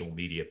social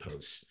media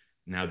posts.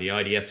 Now, the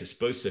IDF is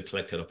supposed to have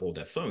collected up all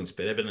their phones,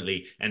 but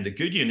evidently, and the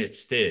good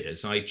units did,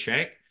 as I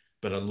checked,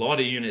 but a lot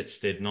of units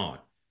did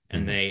not.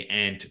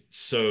 And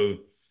so,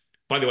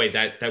 by the way,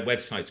 that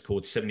website's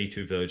called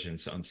 72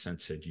 Virgins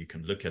Uncensored. You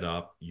can look it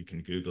up, you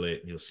can Google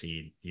it, and you'll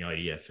see the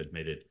IDF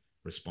admitted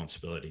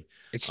responsibility.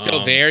 It's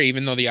still there,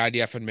 even though the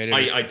IDF admitted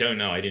it? I don't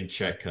know. I didn't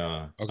check.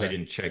 I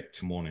didn't check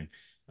this morning.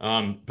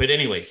 But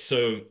anyway,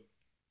 so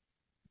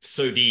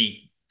the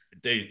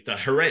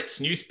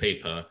Haaretz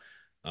newspaper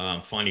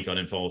finally got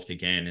involved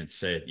again and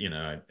said,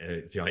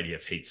 the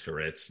IDF hates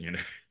Haaretz,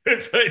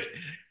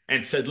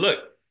 and said, look,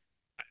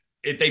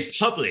 they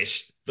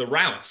published the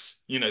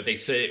routes, they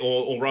say,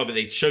 or rather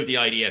they showed the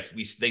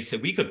IDF. They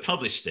said we could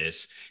publish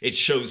this. It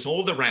shows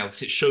all the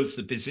routes. It shows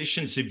the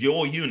positions of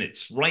your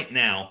units right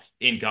now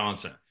in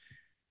Gaza.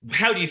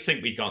 How do you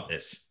think we got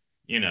this?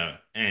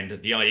 And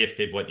the IDF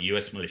did what the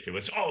US military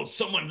was, oh,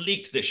 someone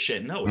leaked this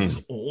shit. No, it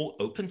was all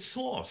open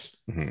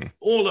source,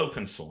 all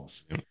open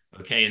source.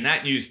 Okay. And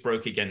that news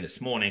broke again this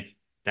morning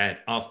that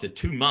after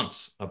 2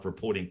 months of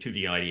reporting to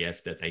the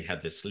IDF that they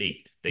had this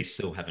leak, they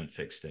still haven't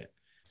fixed it.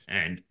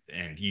 And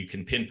you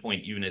can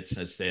pinpoint units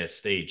as they're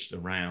staged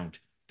around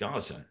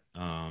Gaza.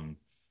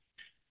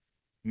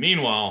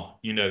 Meanwhile,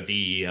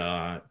 the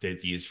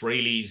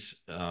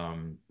Israelis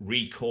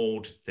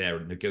recalled their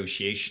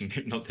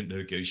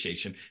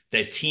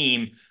their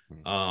team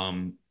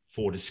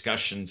for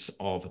discussions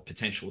of a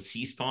potential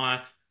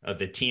ceasefire.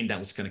 The team that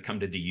was going to come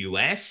to the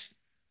US,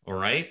 all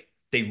right?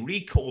 They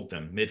recalled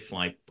them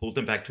mid-flight, pulled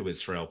them back to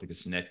Israel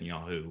because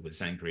Netanyahu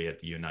was angry at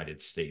the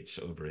United States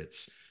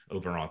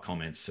over our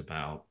comments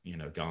about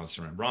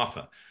Gaza and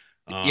Rafah.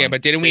 Yeah,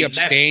 but didn't we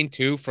abstain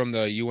too from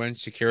the UN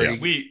security?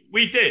 Yeah,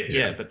 we did,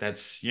 yeah, but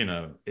that's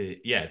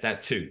that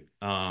too.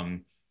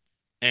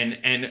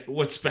 And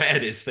what's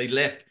bad is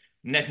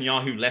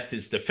Netanyahu left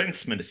his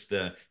defense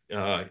minister,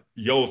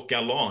 Yoav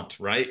Gallant,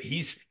 right?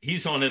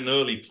 He's on an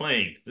early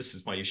plane. This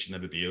is why you should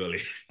never be early.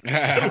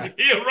 So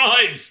he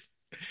arrives.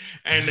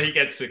 And he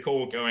gets a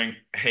call going,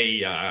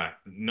 hey,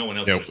 no one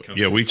else is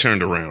coming. Yeah, we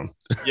turned around.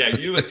 Yeah,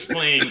 you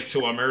explain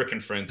to our American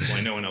friends why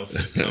no one else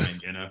is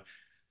coming,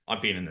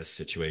 I've been in this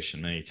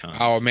situation many times.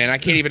 Oh, man, I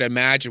can't even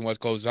imagine what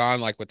goes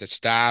on, like, with the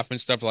staff and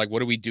stuff. Like, what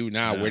do we do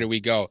now? Where do we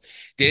go?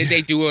 Didn't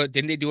they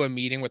do a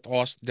meeting with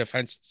Austin,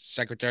 Defense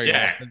Secretary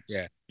Austin?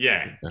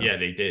 Yeah,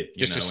 they did.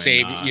 Just to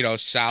save,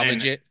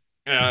 salvage it.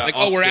 Like,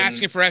 Austin, we're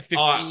asking for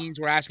F-15s,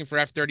 we're asking for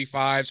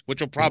F-35s, which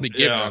will probably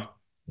give them.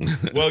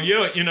 Well,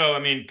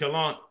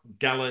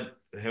 Gallant,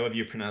 however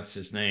you pronounce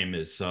his name,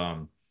 is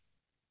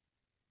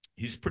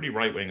he's pretty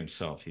right wing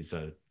himself. He's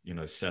a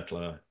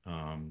settler,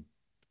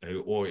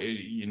 or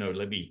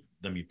let me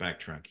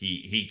backtrack.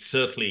 He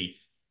certainly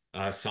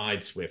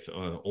sides with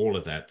all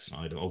of that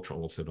side, ultra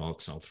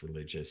orthodox, ultra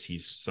religious.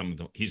 He's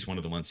one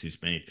of the ones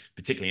who's made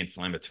particularly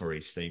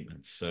inflammatory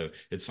statements. So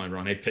it's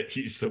ironic that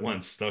he's the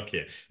one stuck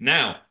here.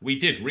 Now, we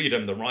did read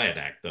him the riot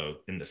act though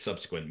in the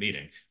subsequent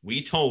meeting.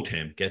 We told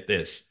him, get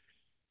this.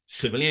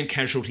 Civilian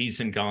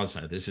casualties in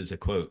Gaza, this is a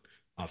quote,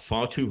 are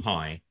far too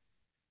high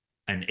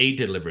and aid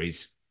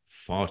deliveries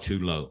far too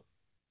low.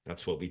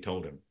 That's what we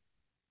told him.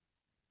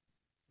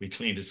 We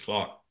cleaned his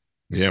clock.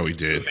 Yeah, we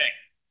did. Okay.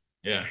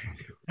 Yeah,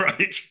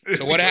 right.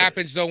 So what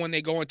happens, though, when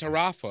they go into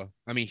Rafah?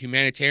 I mean,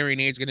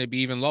 humanitarian aid is going to be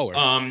even lower.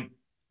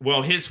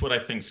 Well, here's what I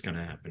think is going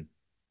to happen.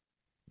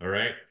 All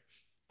right?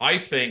 I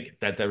think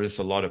that there is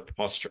a lot of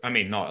posture. I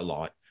mean, not a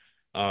lot.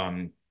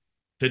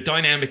 The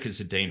dynamic is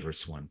a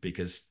dangerous one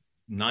because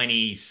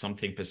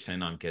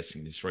 90-something%, I'm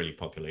guessing, the Israeli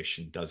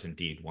population does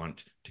indeed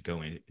want to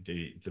go in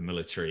the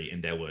military,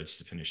 in their words,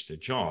 to finish the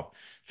job.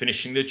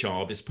 Finishing the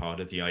job is part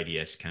of the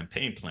IDF's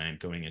campaign plan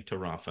going into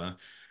Rafah.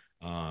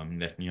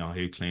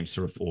 Netanyahu claims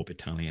there are 4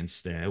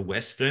 battalions there.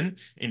 Western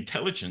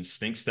intelligence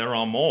thinks there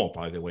are more,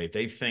 by the way.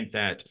 They think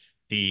that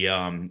the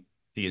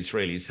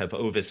Israelis have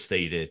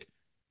overstated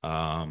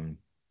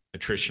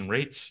attrition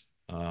rates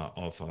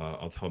of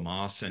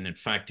Hamas. And in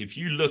fact, if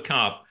you look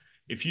up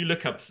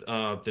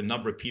the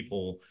number of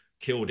people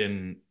killed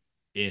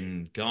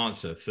in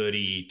Gaza,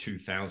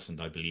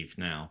 32,000, I believe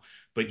now.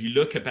 But you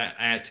look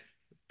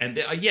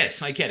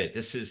yes, I get it.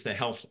 This is the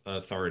health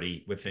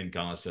authority within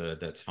Gaza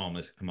that's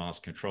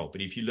Hamas control.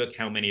 But if you look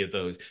how many of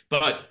those,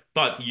 but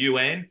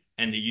UN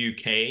and the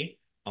UK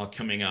are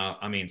coming up.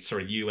 I mean,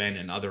 sorry, UN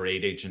and other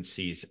aid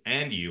agencies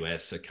and the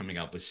US are coming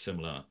up with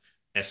similar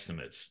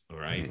estimates. All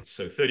right,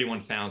 so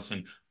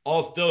 31,000.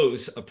 Of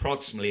those,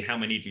 approximately, how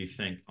many do you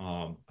think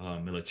are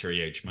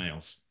military-age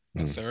males?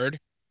 A third?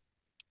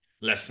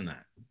 Less than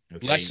that.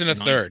 Okay? Less than a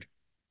third.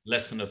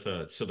 Less than a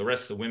third. So the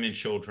rest are women,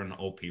 children,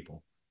 old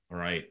people. All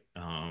right.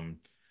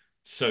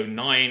 So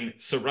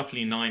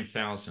roughly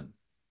 9,000.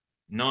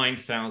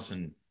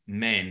 9,000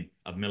 men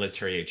of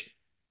military age.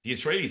 The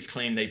Israelis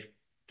claim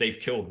they've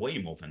killed way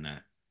more than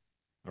that.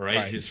 All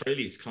right. The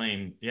Israelis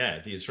claim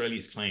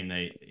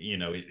they,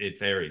 it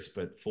varies,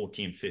 but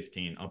 14,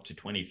 15, up to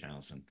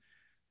 20,000.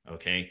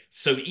 Okay,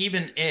 so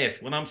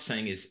what I'm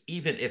saying is,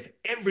 even if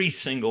every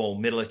single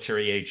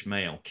military age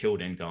male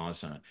killed in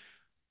Gaza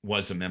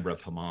was a member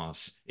of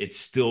Hamas, it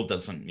still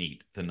doesn't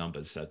meet the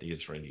numbers that the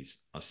Israelis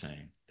are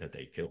saying that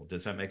they killed.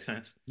 Does that make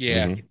sense?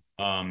 Yeah.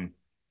 And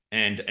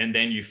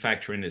then you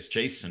factor in, as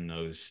Jason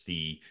knows,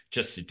 the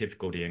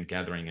difficulty in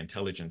gathering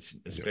intelligence,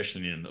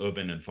 especially in an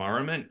urban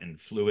environment and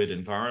fluid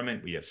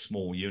environment. We have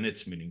small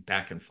units moving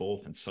back and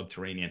forth and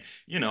subterranean.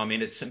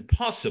 It's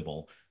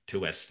impossible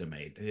to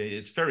estimate.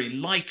 It's very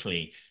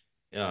likely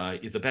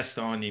the best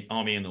army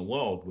in the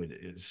world with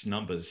its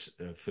numbers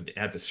for the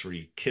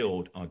adversary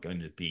killed are going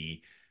to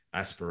be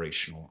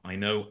aspirational. I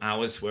know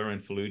ours were in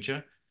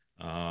Fallujah.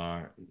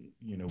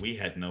 We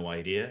had no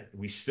idea.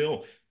 We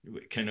still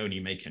can only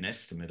make an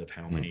estimate of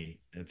how many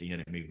of the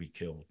enemy we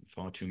killed.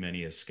 Far too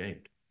many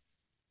escaped.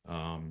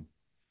 But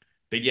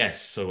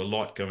yes, so a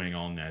lot going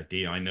on there.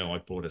 D, I know I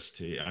brought us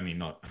to, I mean,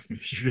 not,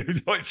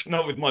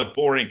 not with my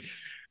boring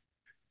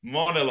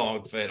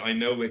monologue, but I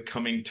know we're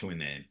coming to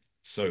an end.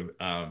 So,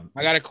 I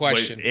got a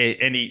question.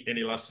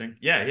 Any last thing?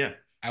 Yeah, yeah.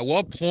 At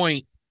what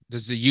point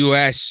does the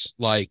U.S.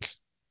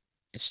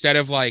 instead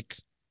of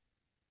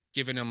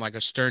giving them a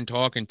stern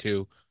talking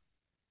to,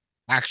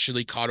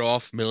 actually cut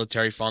off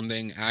military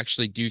funding,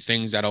 actually do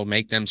things that'll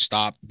make them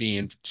stop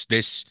being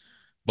this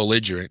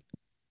belligerent?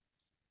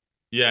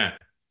 Yeah,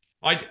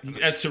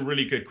 that's a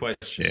really good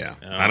question. Yeah,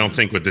 I don't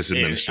think with this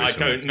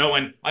administration.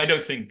 I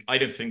don't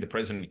think the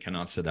president can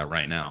answer that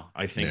right now.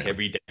 I think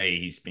every day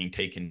he's being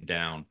taken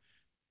down,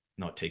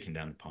 not taken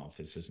down the path.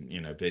 This isn't,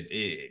 but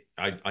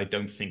I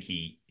don't think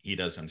he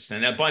does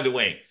understand. Now, by the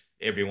way,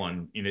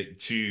 everyone,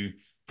 to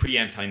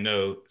preempt, I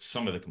know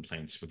some of the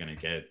complaints we're going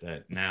to get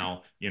that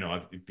now,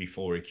 I've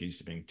before accused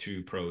of being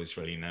too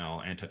pro-Israeli,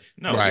 now anti.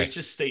 No, right. We're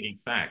just stating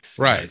facts,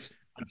 right? Guys.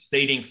 I'm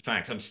stating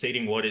facts. I'm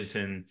stating what is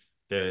in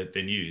the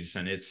news,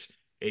 and it's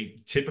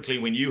typically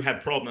when you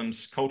have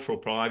problems, cultural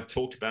problems. I've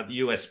talked about the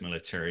U.S.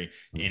 military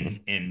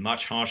in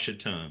much harsher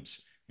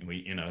terms. And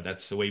we,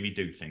 that's the way we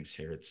do things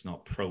here. It's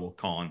not pro or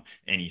con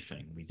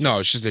anything. No,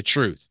 it's just the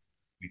truth.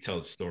 We tell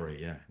the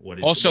story. Yeah. What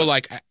is also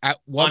at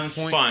what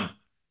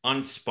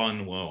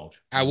unspun world?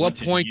 At what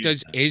point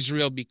does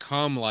Israel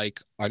become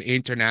an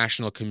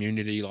international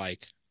community?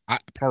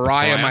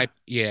 Pariah might,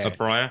 yeah, a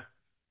pariah.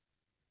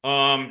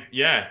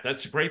 Yeah,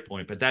 that's a great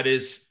point. But that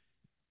is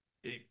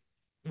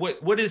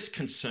what is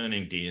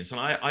concerning, D, is, and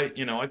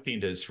I've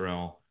been to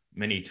Israel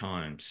many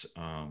times.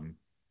 I'm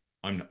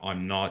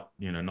not,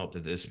 not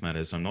that this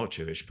matters. I'm not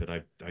Jewish, but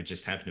I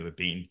just happen to have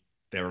been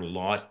there a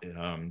lot,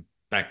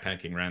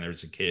 backpacking around there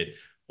as a kid,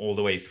 all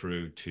the way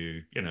through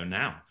to,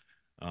 now.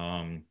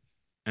 And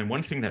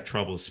one thing that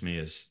troubles me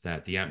is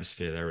that the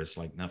atmosphere there is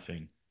like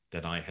nothing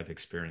that I have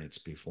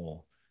experienced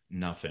before.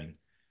 Nothing.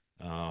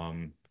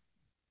 The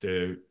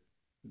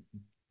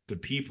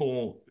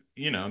people,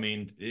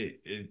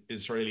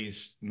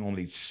 Israelis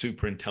normally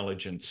super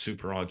intelligent,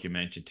 super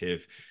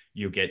argumentative.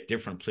 You get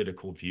different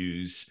political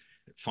views,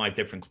 5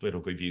 different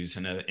political views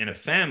in a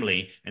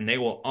family, and they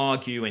will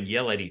argue and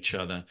yell at each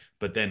other,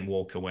 but then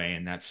walk away,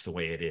 and that's the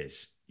way it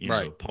is.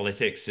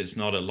 Politics is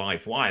not a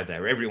live wire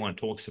there. Everyone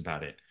talks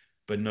about it,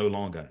 but no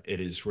longer.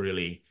 It is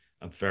really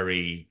a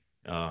very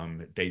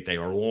they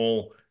are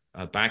all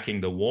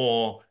backing the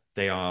war.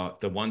 They are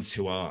the ones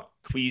who are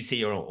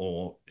queasy,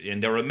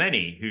 and there are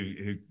many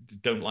who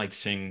don't like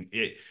seeing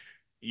it,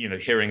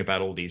 hearing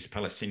about all these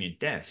Palestinian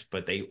deaths,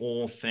 but they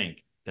all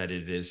think that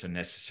it is a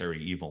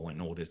necessary evil in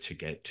order to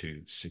get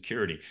to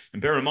security. And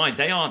bear in mind,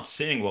 they aren't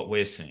seeing what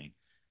we're seeing.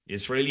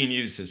 Israeli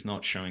news is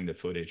not showing the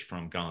footage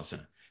from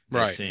Gaza.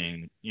 They're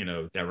seeing,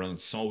 their own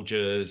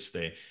soldiers.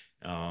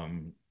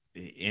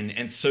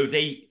 And so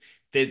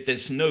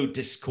there's no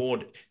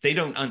discord. They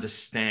don't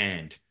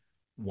understand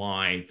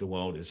why the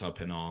world is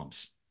up in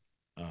arms.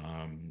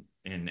 And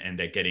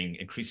they're getting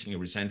increasingly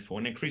resentful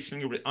and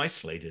increasingly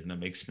isolated, and it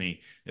makes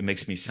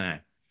me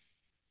sad.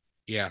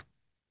 Yeah.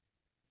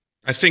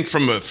 I think for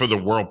the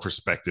world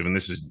perspective, and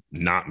this is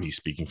not me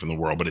speaking from the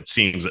world, but it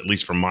seems, at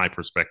least from my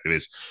perspective,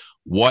 is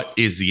what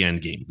is the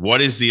end game?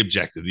 What is the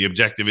objective? The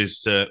objective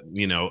is to,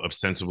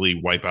 ostensibly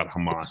wipe out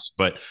Hamas,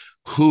 but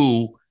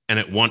who and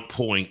at what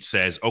point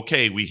says,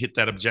 okay, we hit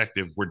that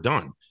objective, we're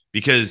done?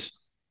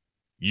 Because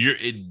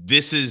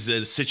this is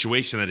a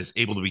situation that is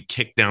able to be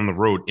kicked down the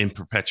road in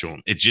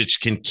perpetuum. It just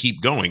can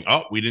keep going.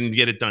 Oh, we didn't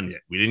get it done yet.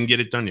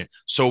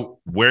 So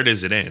where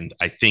does it end?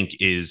 I think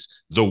is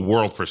the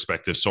world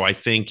perspective. So I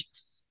think,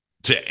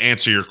 to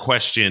answer your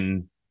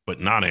question,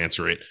 but not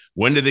answer it,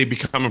 when do they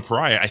become a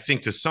pariah? I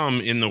think to some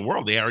in the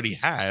world, they already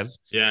have.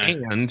 Yeah.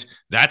 And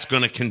that's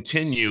going to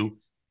continue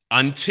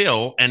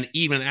until and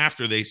even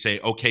after they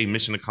say, okay,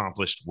 mission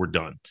accomplished, we're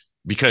done.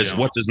 Because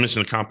what does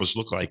mission accomplished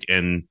look like?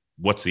 And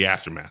what's the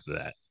aftermath of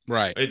that?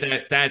 Right.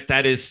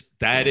 That is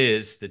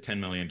the $10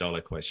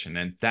 million question.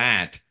 And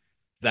that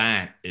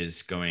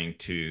is going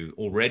to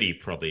already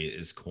probably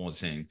is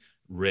causing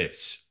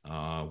rifts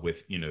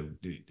with,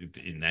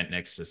 in that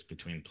nexus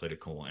between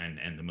political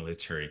and the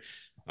military.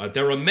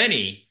 There are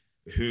many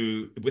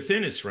who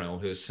within Israel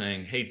who are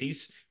saying, hey,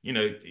 these,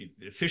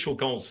 official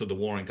goals of the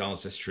war in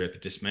Gaza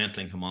Strip,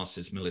 dismantling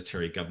Hamas's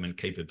military government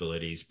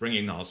capabilities,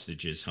 bringing the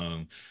hostages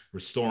home,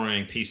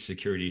 restoring peace,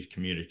 security to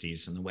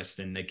communities in the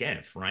Western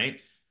Negev,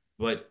 right?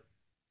 But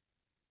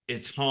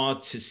it's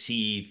hard to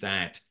see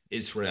that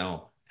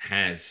Israel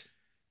has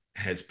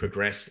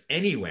progressed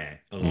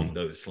anywhere along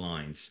those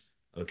lines.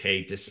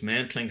 Okay,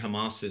 dismantling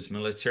Hamas's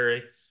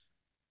military.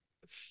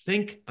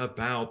 Think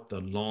about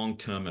the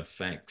long-term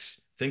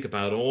effects. Think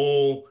about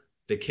all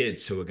the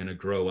kids who are going to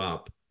grow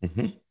up.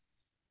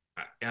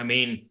 I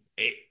mean,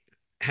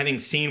 having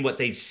seen what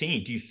they've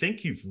seen, do you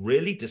think you've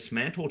really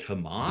dismantled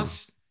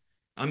Hamas?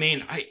 I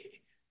mean,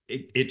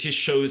 it just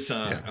shows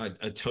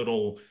a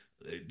total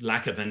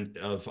lack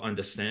of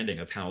understanding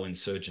of how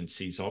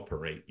insurgencies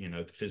operate.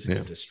 The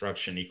physical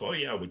destruction. Oh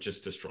yeah, we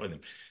just destroy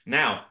them.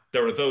 Now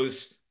there are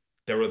those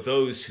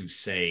who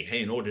say,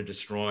 hey, in order to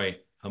destroy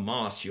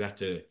Hamas,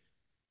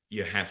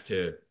 you have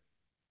to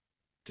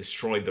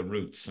destroy the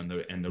roots, and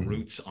the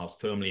roots are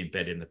firmly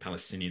embedded in the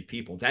Palestinian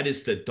people. That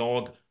is the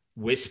dog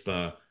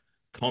whisper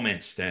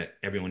comments that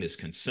everyone is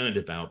concerned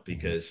about,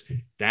 because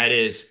that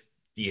is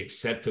the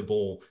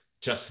acceptable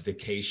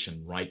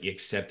justification, right? The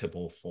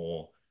acceptable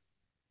for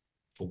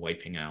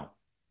wiping out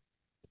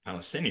the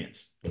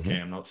Palestinians.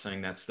 Okay, I'm not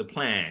saying that's the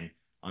plan.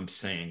 I'm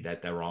saying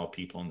that there are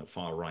people on the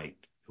far right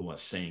who are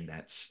saying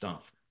that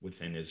stuff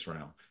within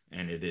Israel,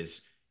 and it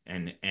is,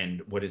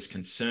 and what is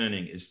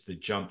concerning is the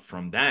jump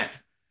from that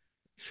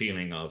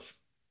feeling of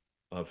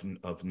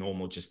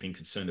normal, just being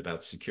concerned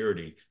about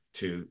security,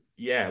 to,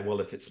 yeah,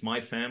 well, if it's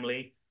my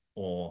family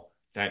or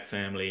that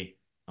family,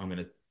 I'm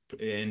gonna,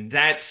 and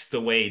that's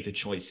the way the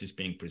choice is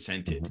being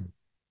presented.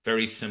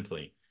 Very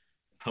simply,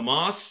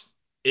 Hamas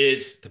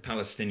is the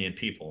Palestinian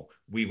people.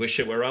 We wish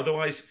it were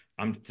otherwise.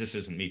 This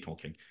isn't me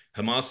talking.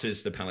 Hamas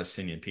is the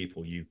Palestinian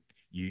people.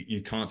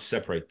 You can't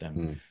separate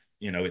them.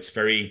 It's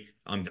very,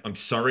 I'm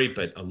sorry,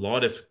 but a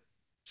lot of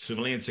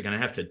civilians are going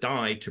to have to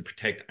die to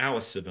protect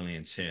our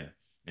civilians here.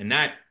 And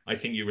that, I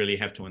think you really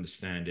have to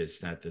understand, is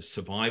that the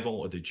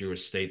survival of the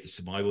Jewish state, the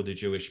survival of the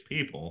Jewish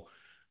people,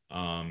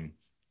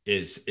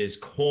 is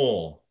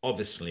core,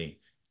 obviously,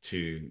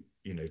 to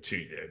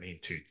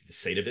the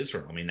state of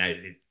Israel. I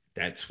mean,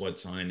 that's what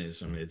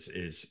Zionism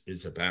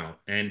is about.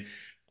 And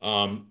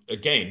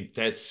again,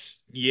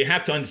 you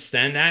have to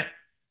understand that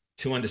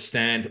to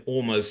understand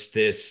almost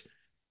this,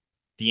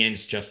 the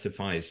ends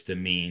justifies the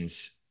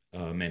means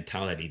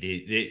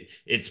mentality.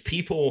 It's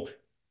people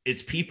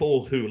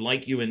who,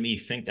 like you and me,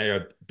 think they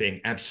are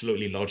being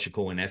absolutely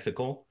logical and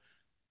ethical,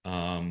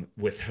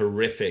 with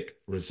horrific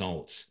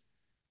results.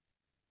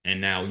 And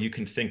now you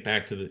can think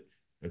back to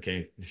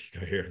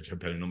here, I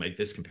better not make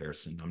this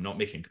comparison. I'm not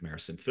making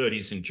comparison.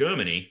 30s in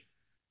Germany,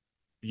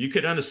 you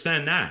could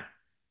understand that.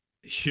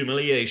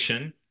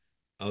 Humiliation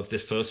of the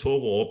First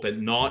World War, but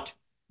not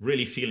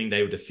really feeling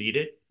they were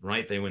defeated,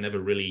 right? They were never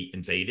really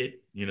invaded.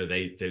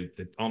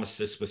 The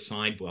armistice was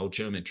signed while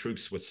German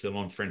troops were still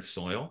on French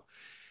soil.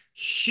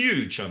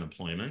 Huge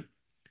unemployment,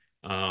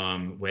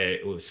 where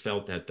it was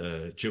felt that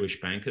the Jewish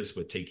bankers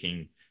were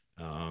getting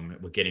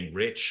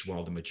rich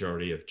while the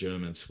majority of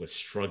Germans were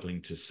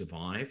struggling to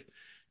survive.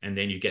 And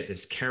then you get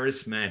this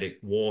charismatic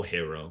war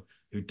hero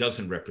who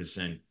doesn't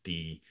represent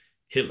the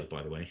Hitler,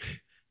 by the way.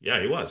 Yeah,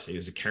 he was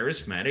a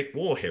charismatic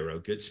war hero,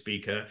 good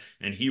speaker,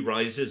 and he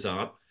rises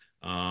up.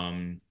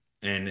 And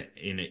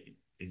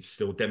it's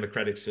still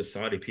democratic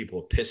society. People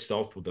are pissed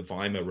off with the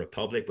Weimar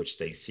Republic, which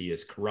they see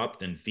as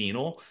corrupt and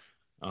venal.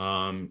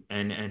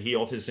 And he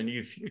offers a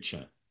new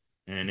future,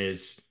 and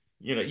is,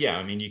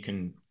 I mean, you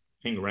can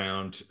hang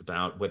around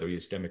about whether he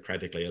was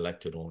democratically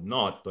elected or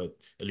not, but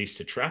at least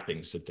the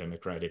trappings of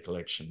democratic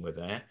election were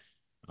there.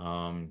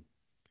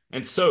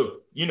 And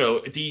so,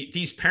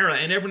 these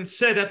and everyone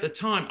said at the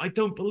time, I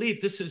don't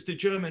believe this is the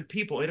German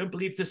people. I don't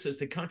believe this is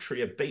the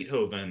country of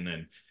Beethoven.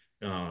 And,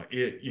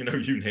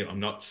 I'm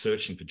not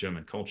searching for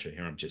German culture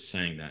here. I'm just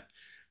saying that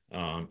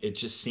it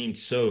just seemed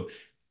so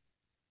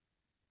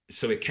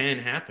it can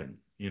happen,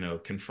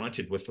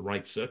 confronted with the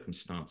right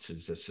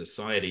circumstances. A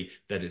society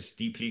that is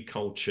deeply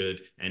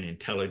cultured and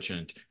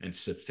intelligent and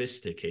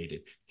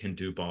sophisticated can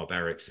do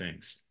barbaric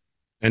things.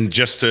 And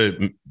just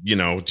to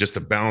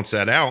balance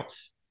that out,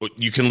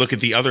 you can look at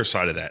the other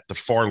side of that, the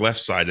far left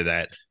side of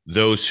that,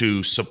 those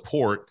who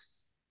support,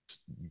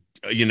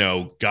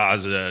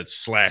 Gaza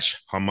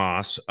 /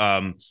 Hamas.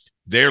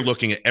 They're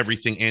looking at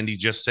everything Andy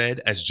just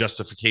said as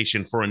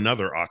justification for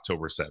another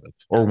October 7th,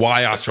 or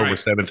why October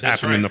 7th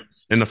happened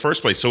in the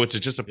first place. So it's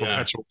just a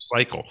perpetual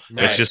cycle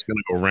that's just going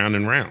to go round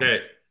and round.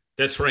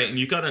 That's right. And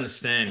you got to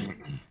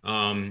understand,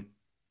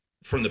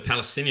 from the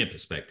Palestinian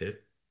perspective,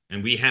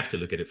 and we have to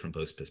look at it from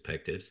both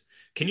perspectives.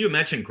 Can you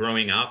imagine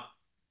growing up,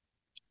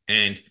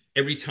 and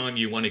every time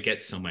you want to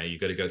get somewhere, you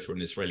got to go through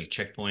an Israeli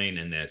checkpoint,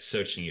 and they're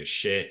searching your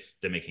shit.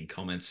 They're making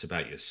comments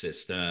about your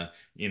sister.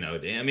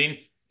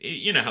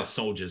 How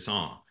soldiers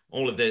are.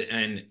 All of that,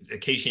 and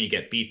occasionally you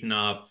get beaten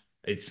up.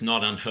 It's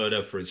not unheard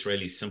of for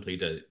Israelis simply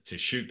to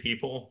shoot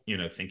people,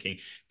 thinking,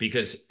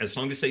 because as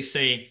long as they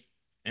say,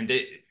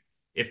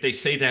 if they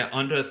say they're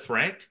under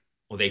threat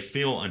or they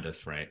feel under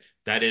threat,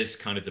 that is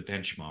kind of the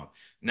benchmark.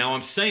 Now,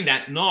 I'm saying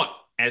that not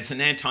as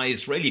an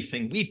anti-Israeli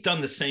thing. We've done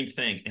the same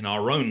thing in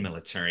our own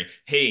military.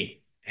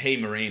 Hey,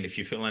 Marine, if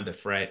you feel under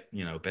threat,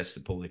 best to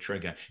pull the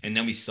trigger. And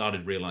then we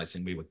started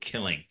realizing we were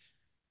killing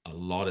a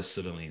lot of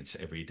civilians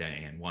every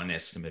day. And one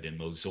estimate in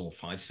Mosul,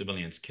 5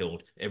 civilians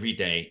killed every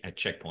day at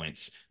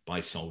checkpoints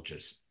by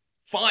soldiers.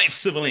 5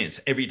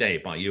 civilians every day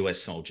by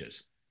US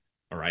soldiers.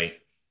 All right.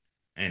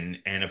 And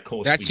of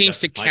course, that seems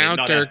to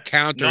counter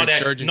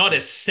insurgency. Not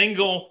a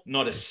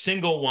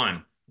single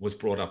one was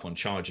brought up on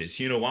charges.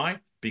 You know why?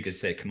 Because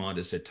their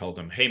commanders had told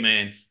them, hey,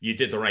 man, you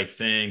did the right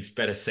things.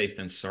 Better safe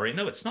than sorry.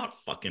 No, it's not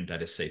fucking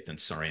better safe than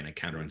sorry in a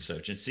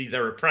counterinsurgency.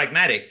 There are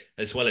pragmatic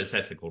as well as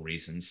ethical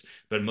reasons.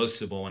 But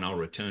most of all, and I'll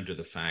return to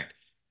the fact,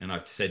 and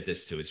I've said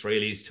this to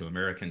Israelis, to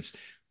Americans,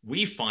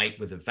 we fight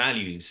with the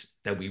values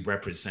that we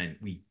represent.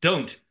 We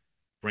don't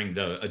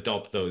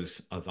adopt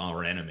those of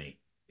our enemy.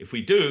 If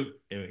we do,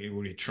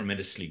 we're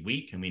tremendously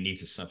weak and we need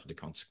to suffer the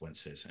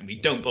consequences. And we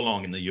don't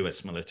belong in the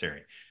US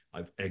military.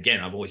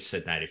 I've always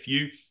said that if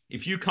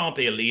you can't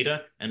be a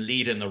leader and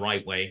lead in the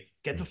right way,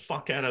 get the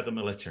fuck out of the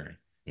military.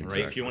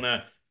 Exactly.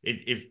 Right?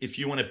 If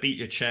you want to beat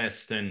your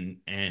chest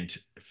and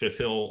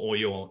fulfill all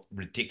your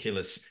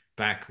ridiculous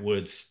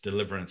backwards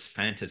deliverance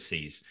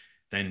fantasies,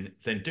 then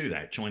do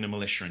that. Join a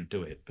militia and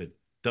do it, but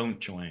don't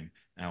join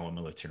our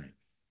military.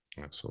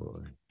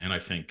 Absolutely. And I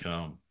think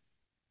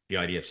the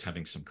IDF's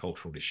having some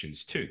cultural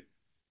issues too.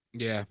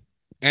 Yeah.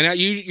 And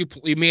you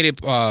made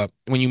it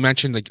when you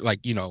mentioned like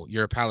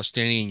you're a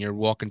Palestinian, you're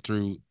walking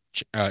through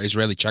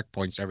Israeli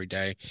checkpoints every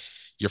day.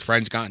 Your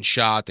friend's gotten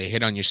shot. They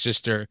hit on your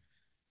sister.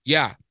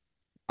 Yeah,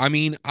 I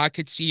mean, I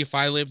could see if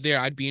I lived there,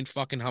 I'd be in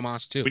fucking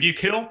Hamas too. Would you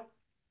kill?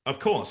 Of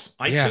course,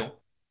 I kill.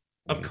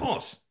 Of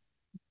course.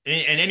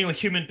 And any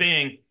human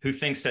being who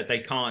thinks that they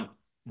can't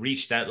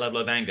reach that level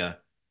of anger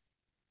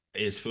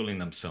is fooling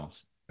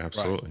themselves.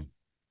 Absolutely. Right.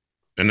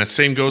 And the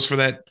same goes for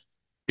that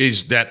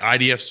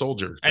IDF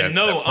soldier. And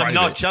no, I'm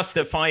not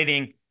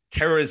justifying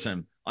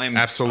terrorism. I'm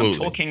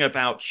talking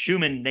about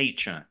human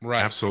nature.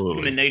 Right. Absolutely.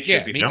 Human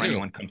nature before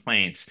anyone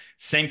complains.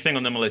 Same thing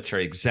on the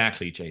military.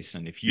 Exactly,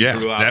 Jason. If you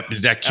grew up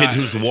that kid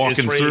who's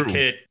walking Israeli through.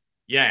 Kid,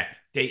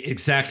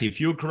 exactly. If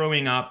you're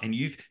growing up and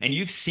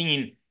you've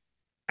seen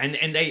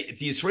the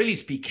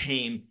Israelis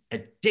became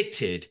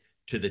addicted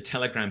to the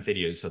Telegram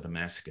videos of the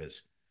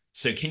massacres.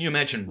 So can you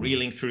imagine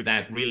reeling through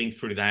that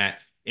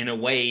in a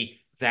way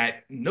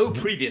that no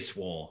previous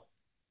war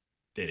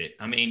did it?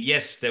 I mean,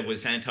 yes, there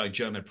was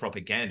anti-German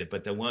propaganda,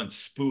 but there weren't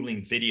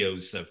spooling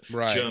videos of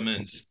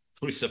Germans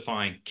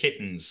crucifying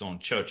kittens on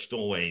church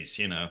doorways,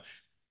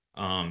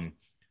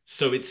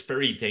 So it's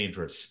very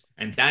dangerous.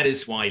 And that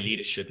is why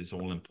leadership is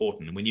all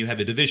important. And when you have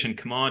a division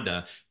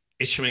commander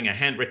issuing a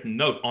handwritten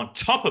note on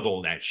top of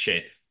all that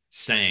shit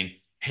saying,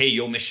 hey,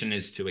 your mission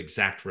is to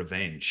exact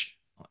revenge.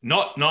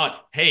 Not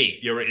hey,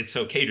 it's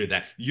okay to do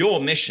that. Your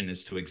mission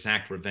is to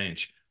exact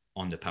revenge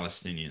on the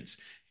Palestinians.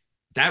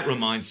 That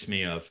reminds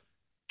me of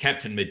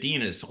Captain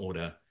Medina's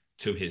order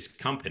to his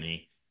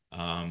company,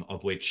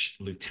 of which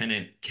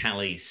Lieutenant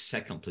Calley's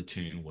second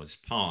platoon was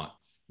part,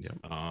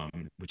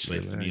 which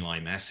led to the My Lai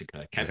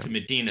massacre. Captain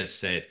Medina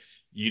said,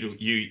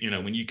 you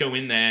know, when you go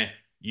in there,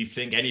 you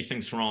think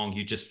anything's wrong,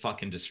 you just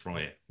fucking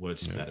destroy it.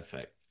 Words to that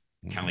effect.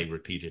 Calley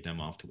repeated them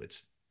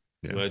afterwards.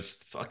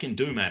 Words fucking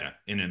do matter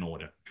in an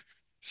order.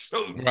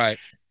 So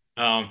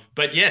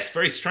but yes,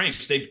 very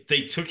strange.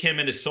 They took him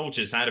and his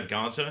soldiers out of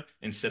Gaza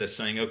instead of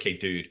saying, okay,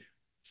 dude,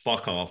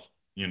 fuck off,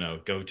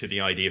 go to the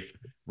IDF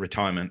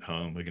retirement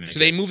home. We're gonna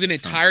they moved an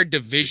entire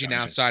division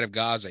outside of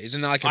Gaza. Isn't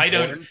that like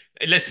important?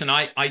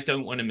 I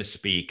don't want to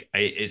misspeak.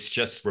 It's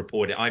just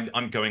reported.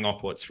 I'm going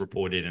off what's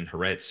reported in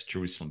Haaretz,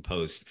 Jerusalem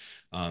Post.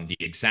 The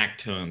exact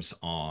terms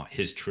are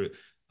his true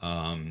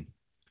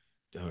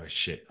oh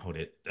shit, hold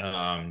it.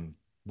 I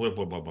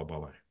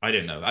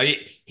don't know.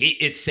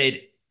 It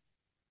said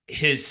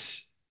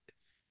his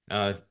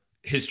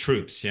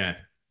troops. Yeah,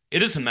 it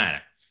doesn't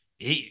matter.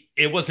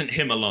 It wasn't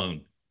him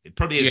alone. It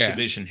probably is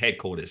division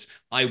headquarters.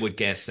 I would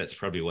guess that's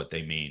probably what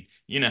they mean.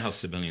 You know how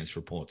civilians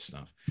report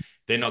stuff.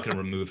 They're not going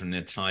to remove an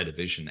entire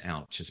division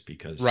out just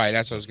because.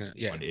 That's what I was going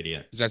to. One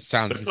idiot. That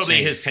sounds insane.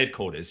 Probably his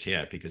headquarters,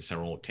 because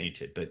they're all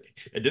tainted. But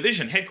a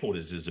division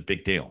headquarters is a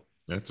big deal.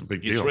 That's a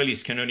big deal.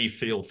 Israelis can only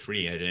field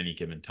 3 at any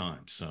given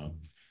time. So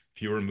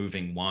if you're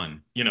removing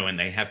one, and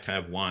they have to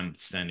have one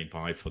standing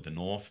by for the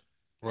north.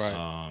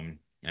 Right.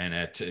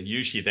 And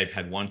usually they've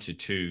had 1 to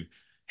 2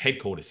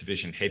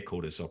 division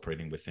headquarters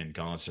operating within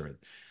Gaza.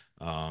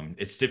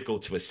 It's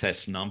difficult to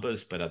assess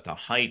numbers, but at the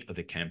height of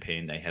the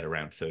campaign, they had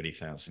around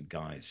 30,000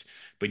 guys.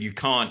 But you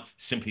can't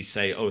simply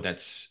say, oh,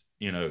 that's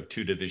 2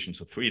 divisions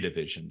or 3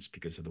 divisions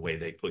because of the way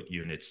they put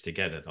units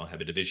together. They'll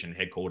have a division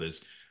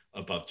headquarters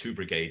above 2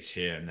 brigades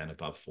here and then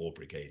above 4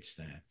 brigades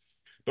there.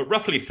 But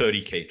roughly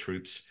 30K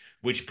troops,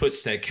 which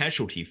puts their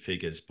casualty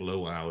figures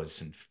below ours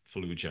in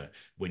Fallujah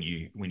when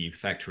you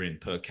factor in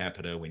per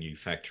capita, when you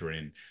factor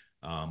in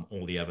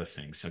all the other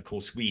things. Of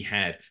course, we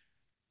had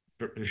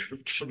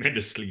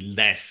tremendously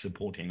less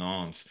supporting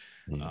arms,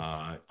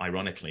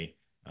 ironically,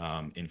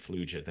 in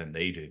Fallujah than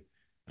they do.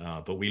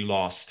 But we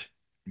lost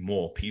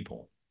more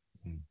people.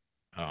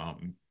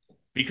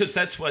 Because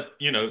that's what,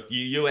 the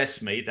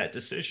US made that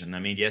decision. I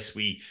mean, yes,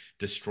 we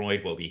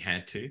destroyed what we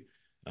had to,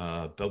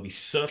 but we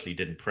certainly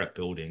didn't prep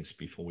buildings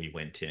before we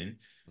went in.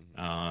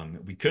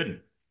 We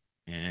couldn't.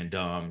 And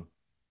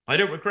I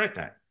don't regret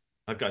that.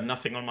 I've got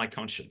nothing on my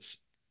conscience.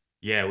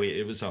 Yeah,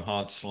 it was a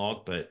hard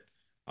slog, but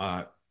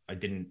I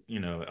didn't,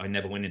 I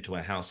never went into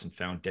a house and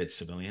found dead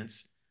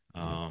civilians.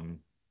 And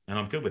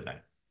I'm good with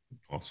that.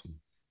 Awesome.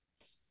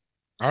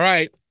 All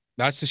right.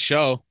 That's the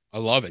show. I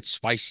love it.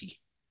 Spicy.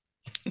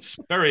 It's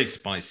very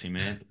spicy,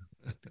 man.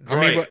 I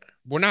mean, but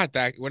we're not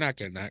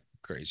getting that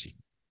crazy.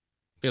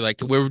 Feel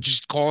like we're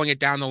just calling it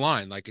down the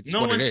line, like it's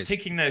No what it one's is.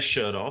 taking their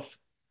shirt off.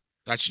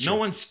 That's true.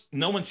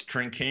 No one's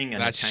drinking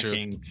and That's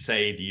attacking, true.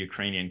 say, the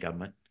Ukrainian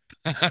government.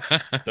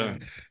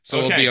 So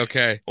we'll be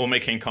okay. Or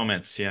making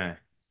comments, yeah.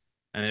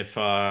 And if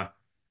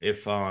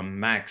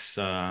Max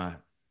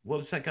what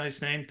was that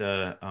guy's name?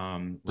 The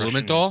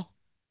Blumenthal? Russian.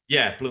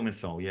 Yeah,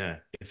 Blumenthal, yeah.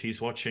 If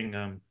he's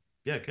watching,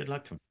 yeah, good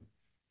luck to him.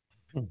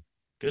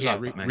 Good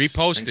luck, Max.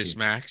 Repost this,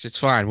 Max. It's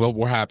fine.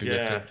 We're happy with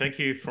Yeah, it. thank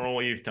you for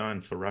all you've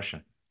done for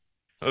Russia.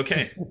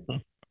 Okay.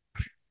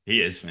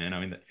 He is, man.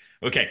 I mean,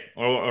 okay.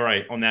 All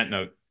right. On that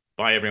note,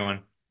 bye,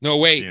 everyone. No,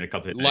 wait. See you in a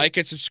couple of days. Like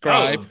and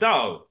subscribe.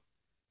 Oh,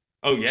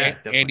 yeah.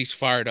 Andy's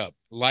fired up.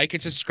 Like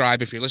and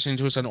subscribe. If you're listening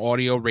to us on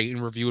audio, rate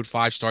and review at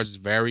 5 stars. It's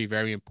very,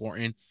 very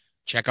important.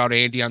 Check out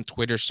Andy on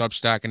Twitter,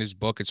 Substack, and his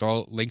book. It's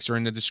all links are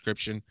in the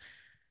description.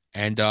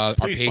 And Please our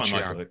Patreon.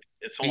 Buy my book.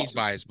 It's Please awesome.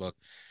 buy his book.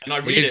 And I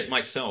read it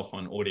myself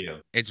on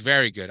audio. It's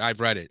very good. I've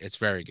read it. It's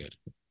very good.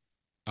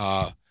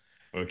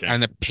 Okay.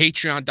 And the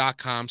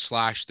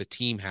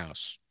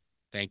patreon.com/theteamhouse.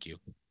 Thank you.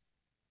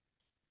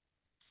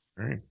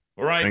 All right.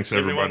 All right. Thanks,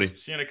 everybody.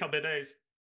 See you in a couple of days.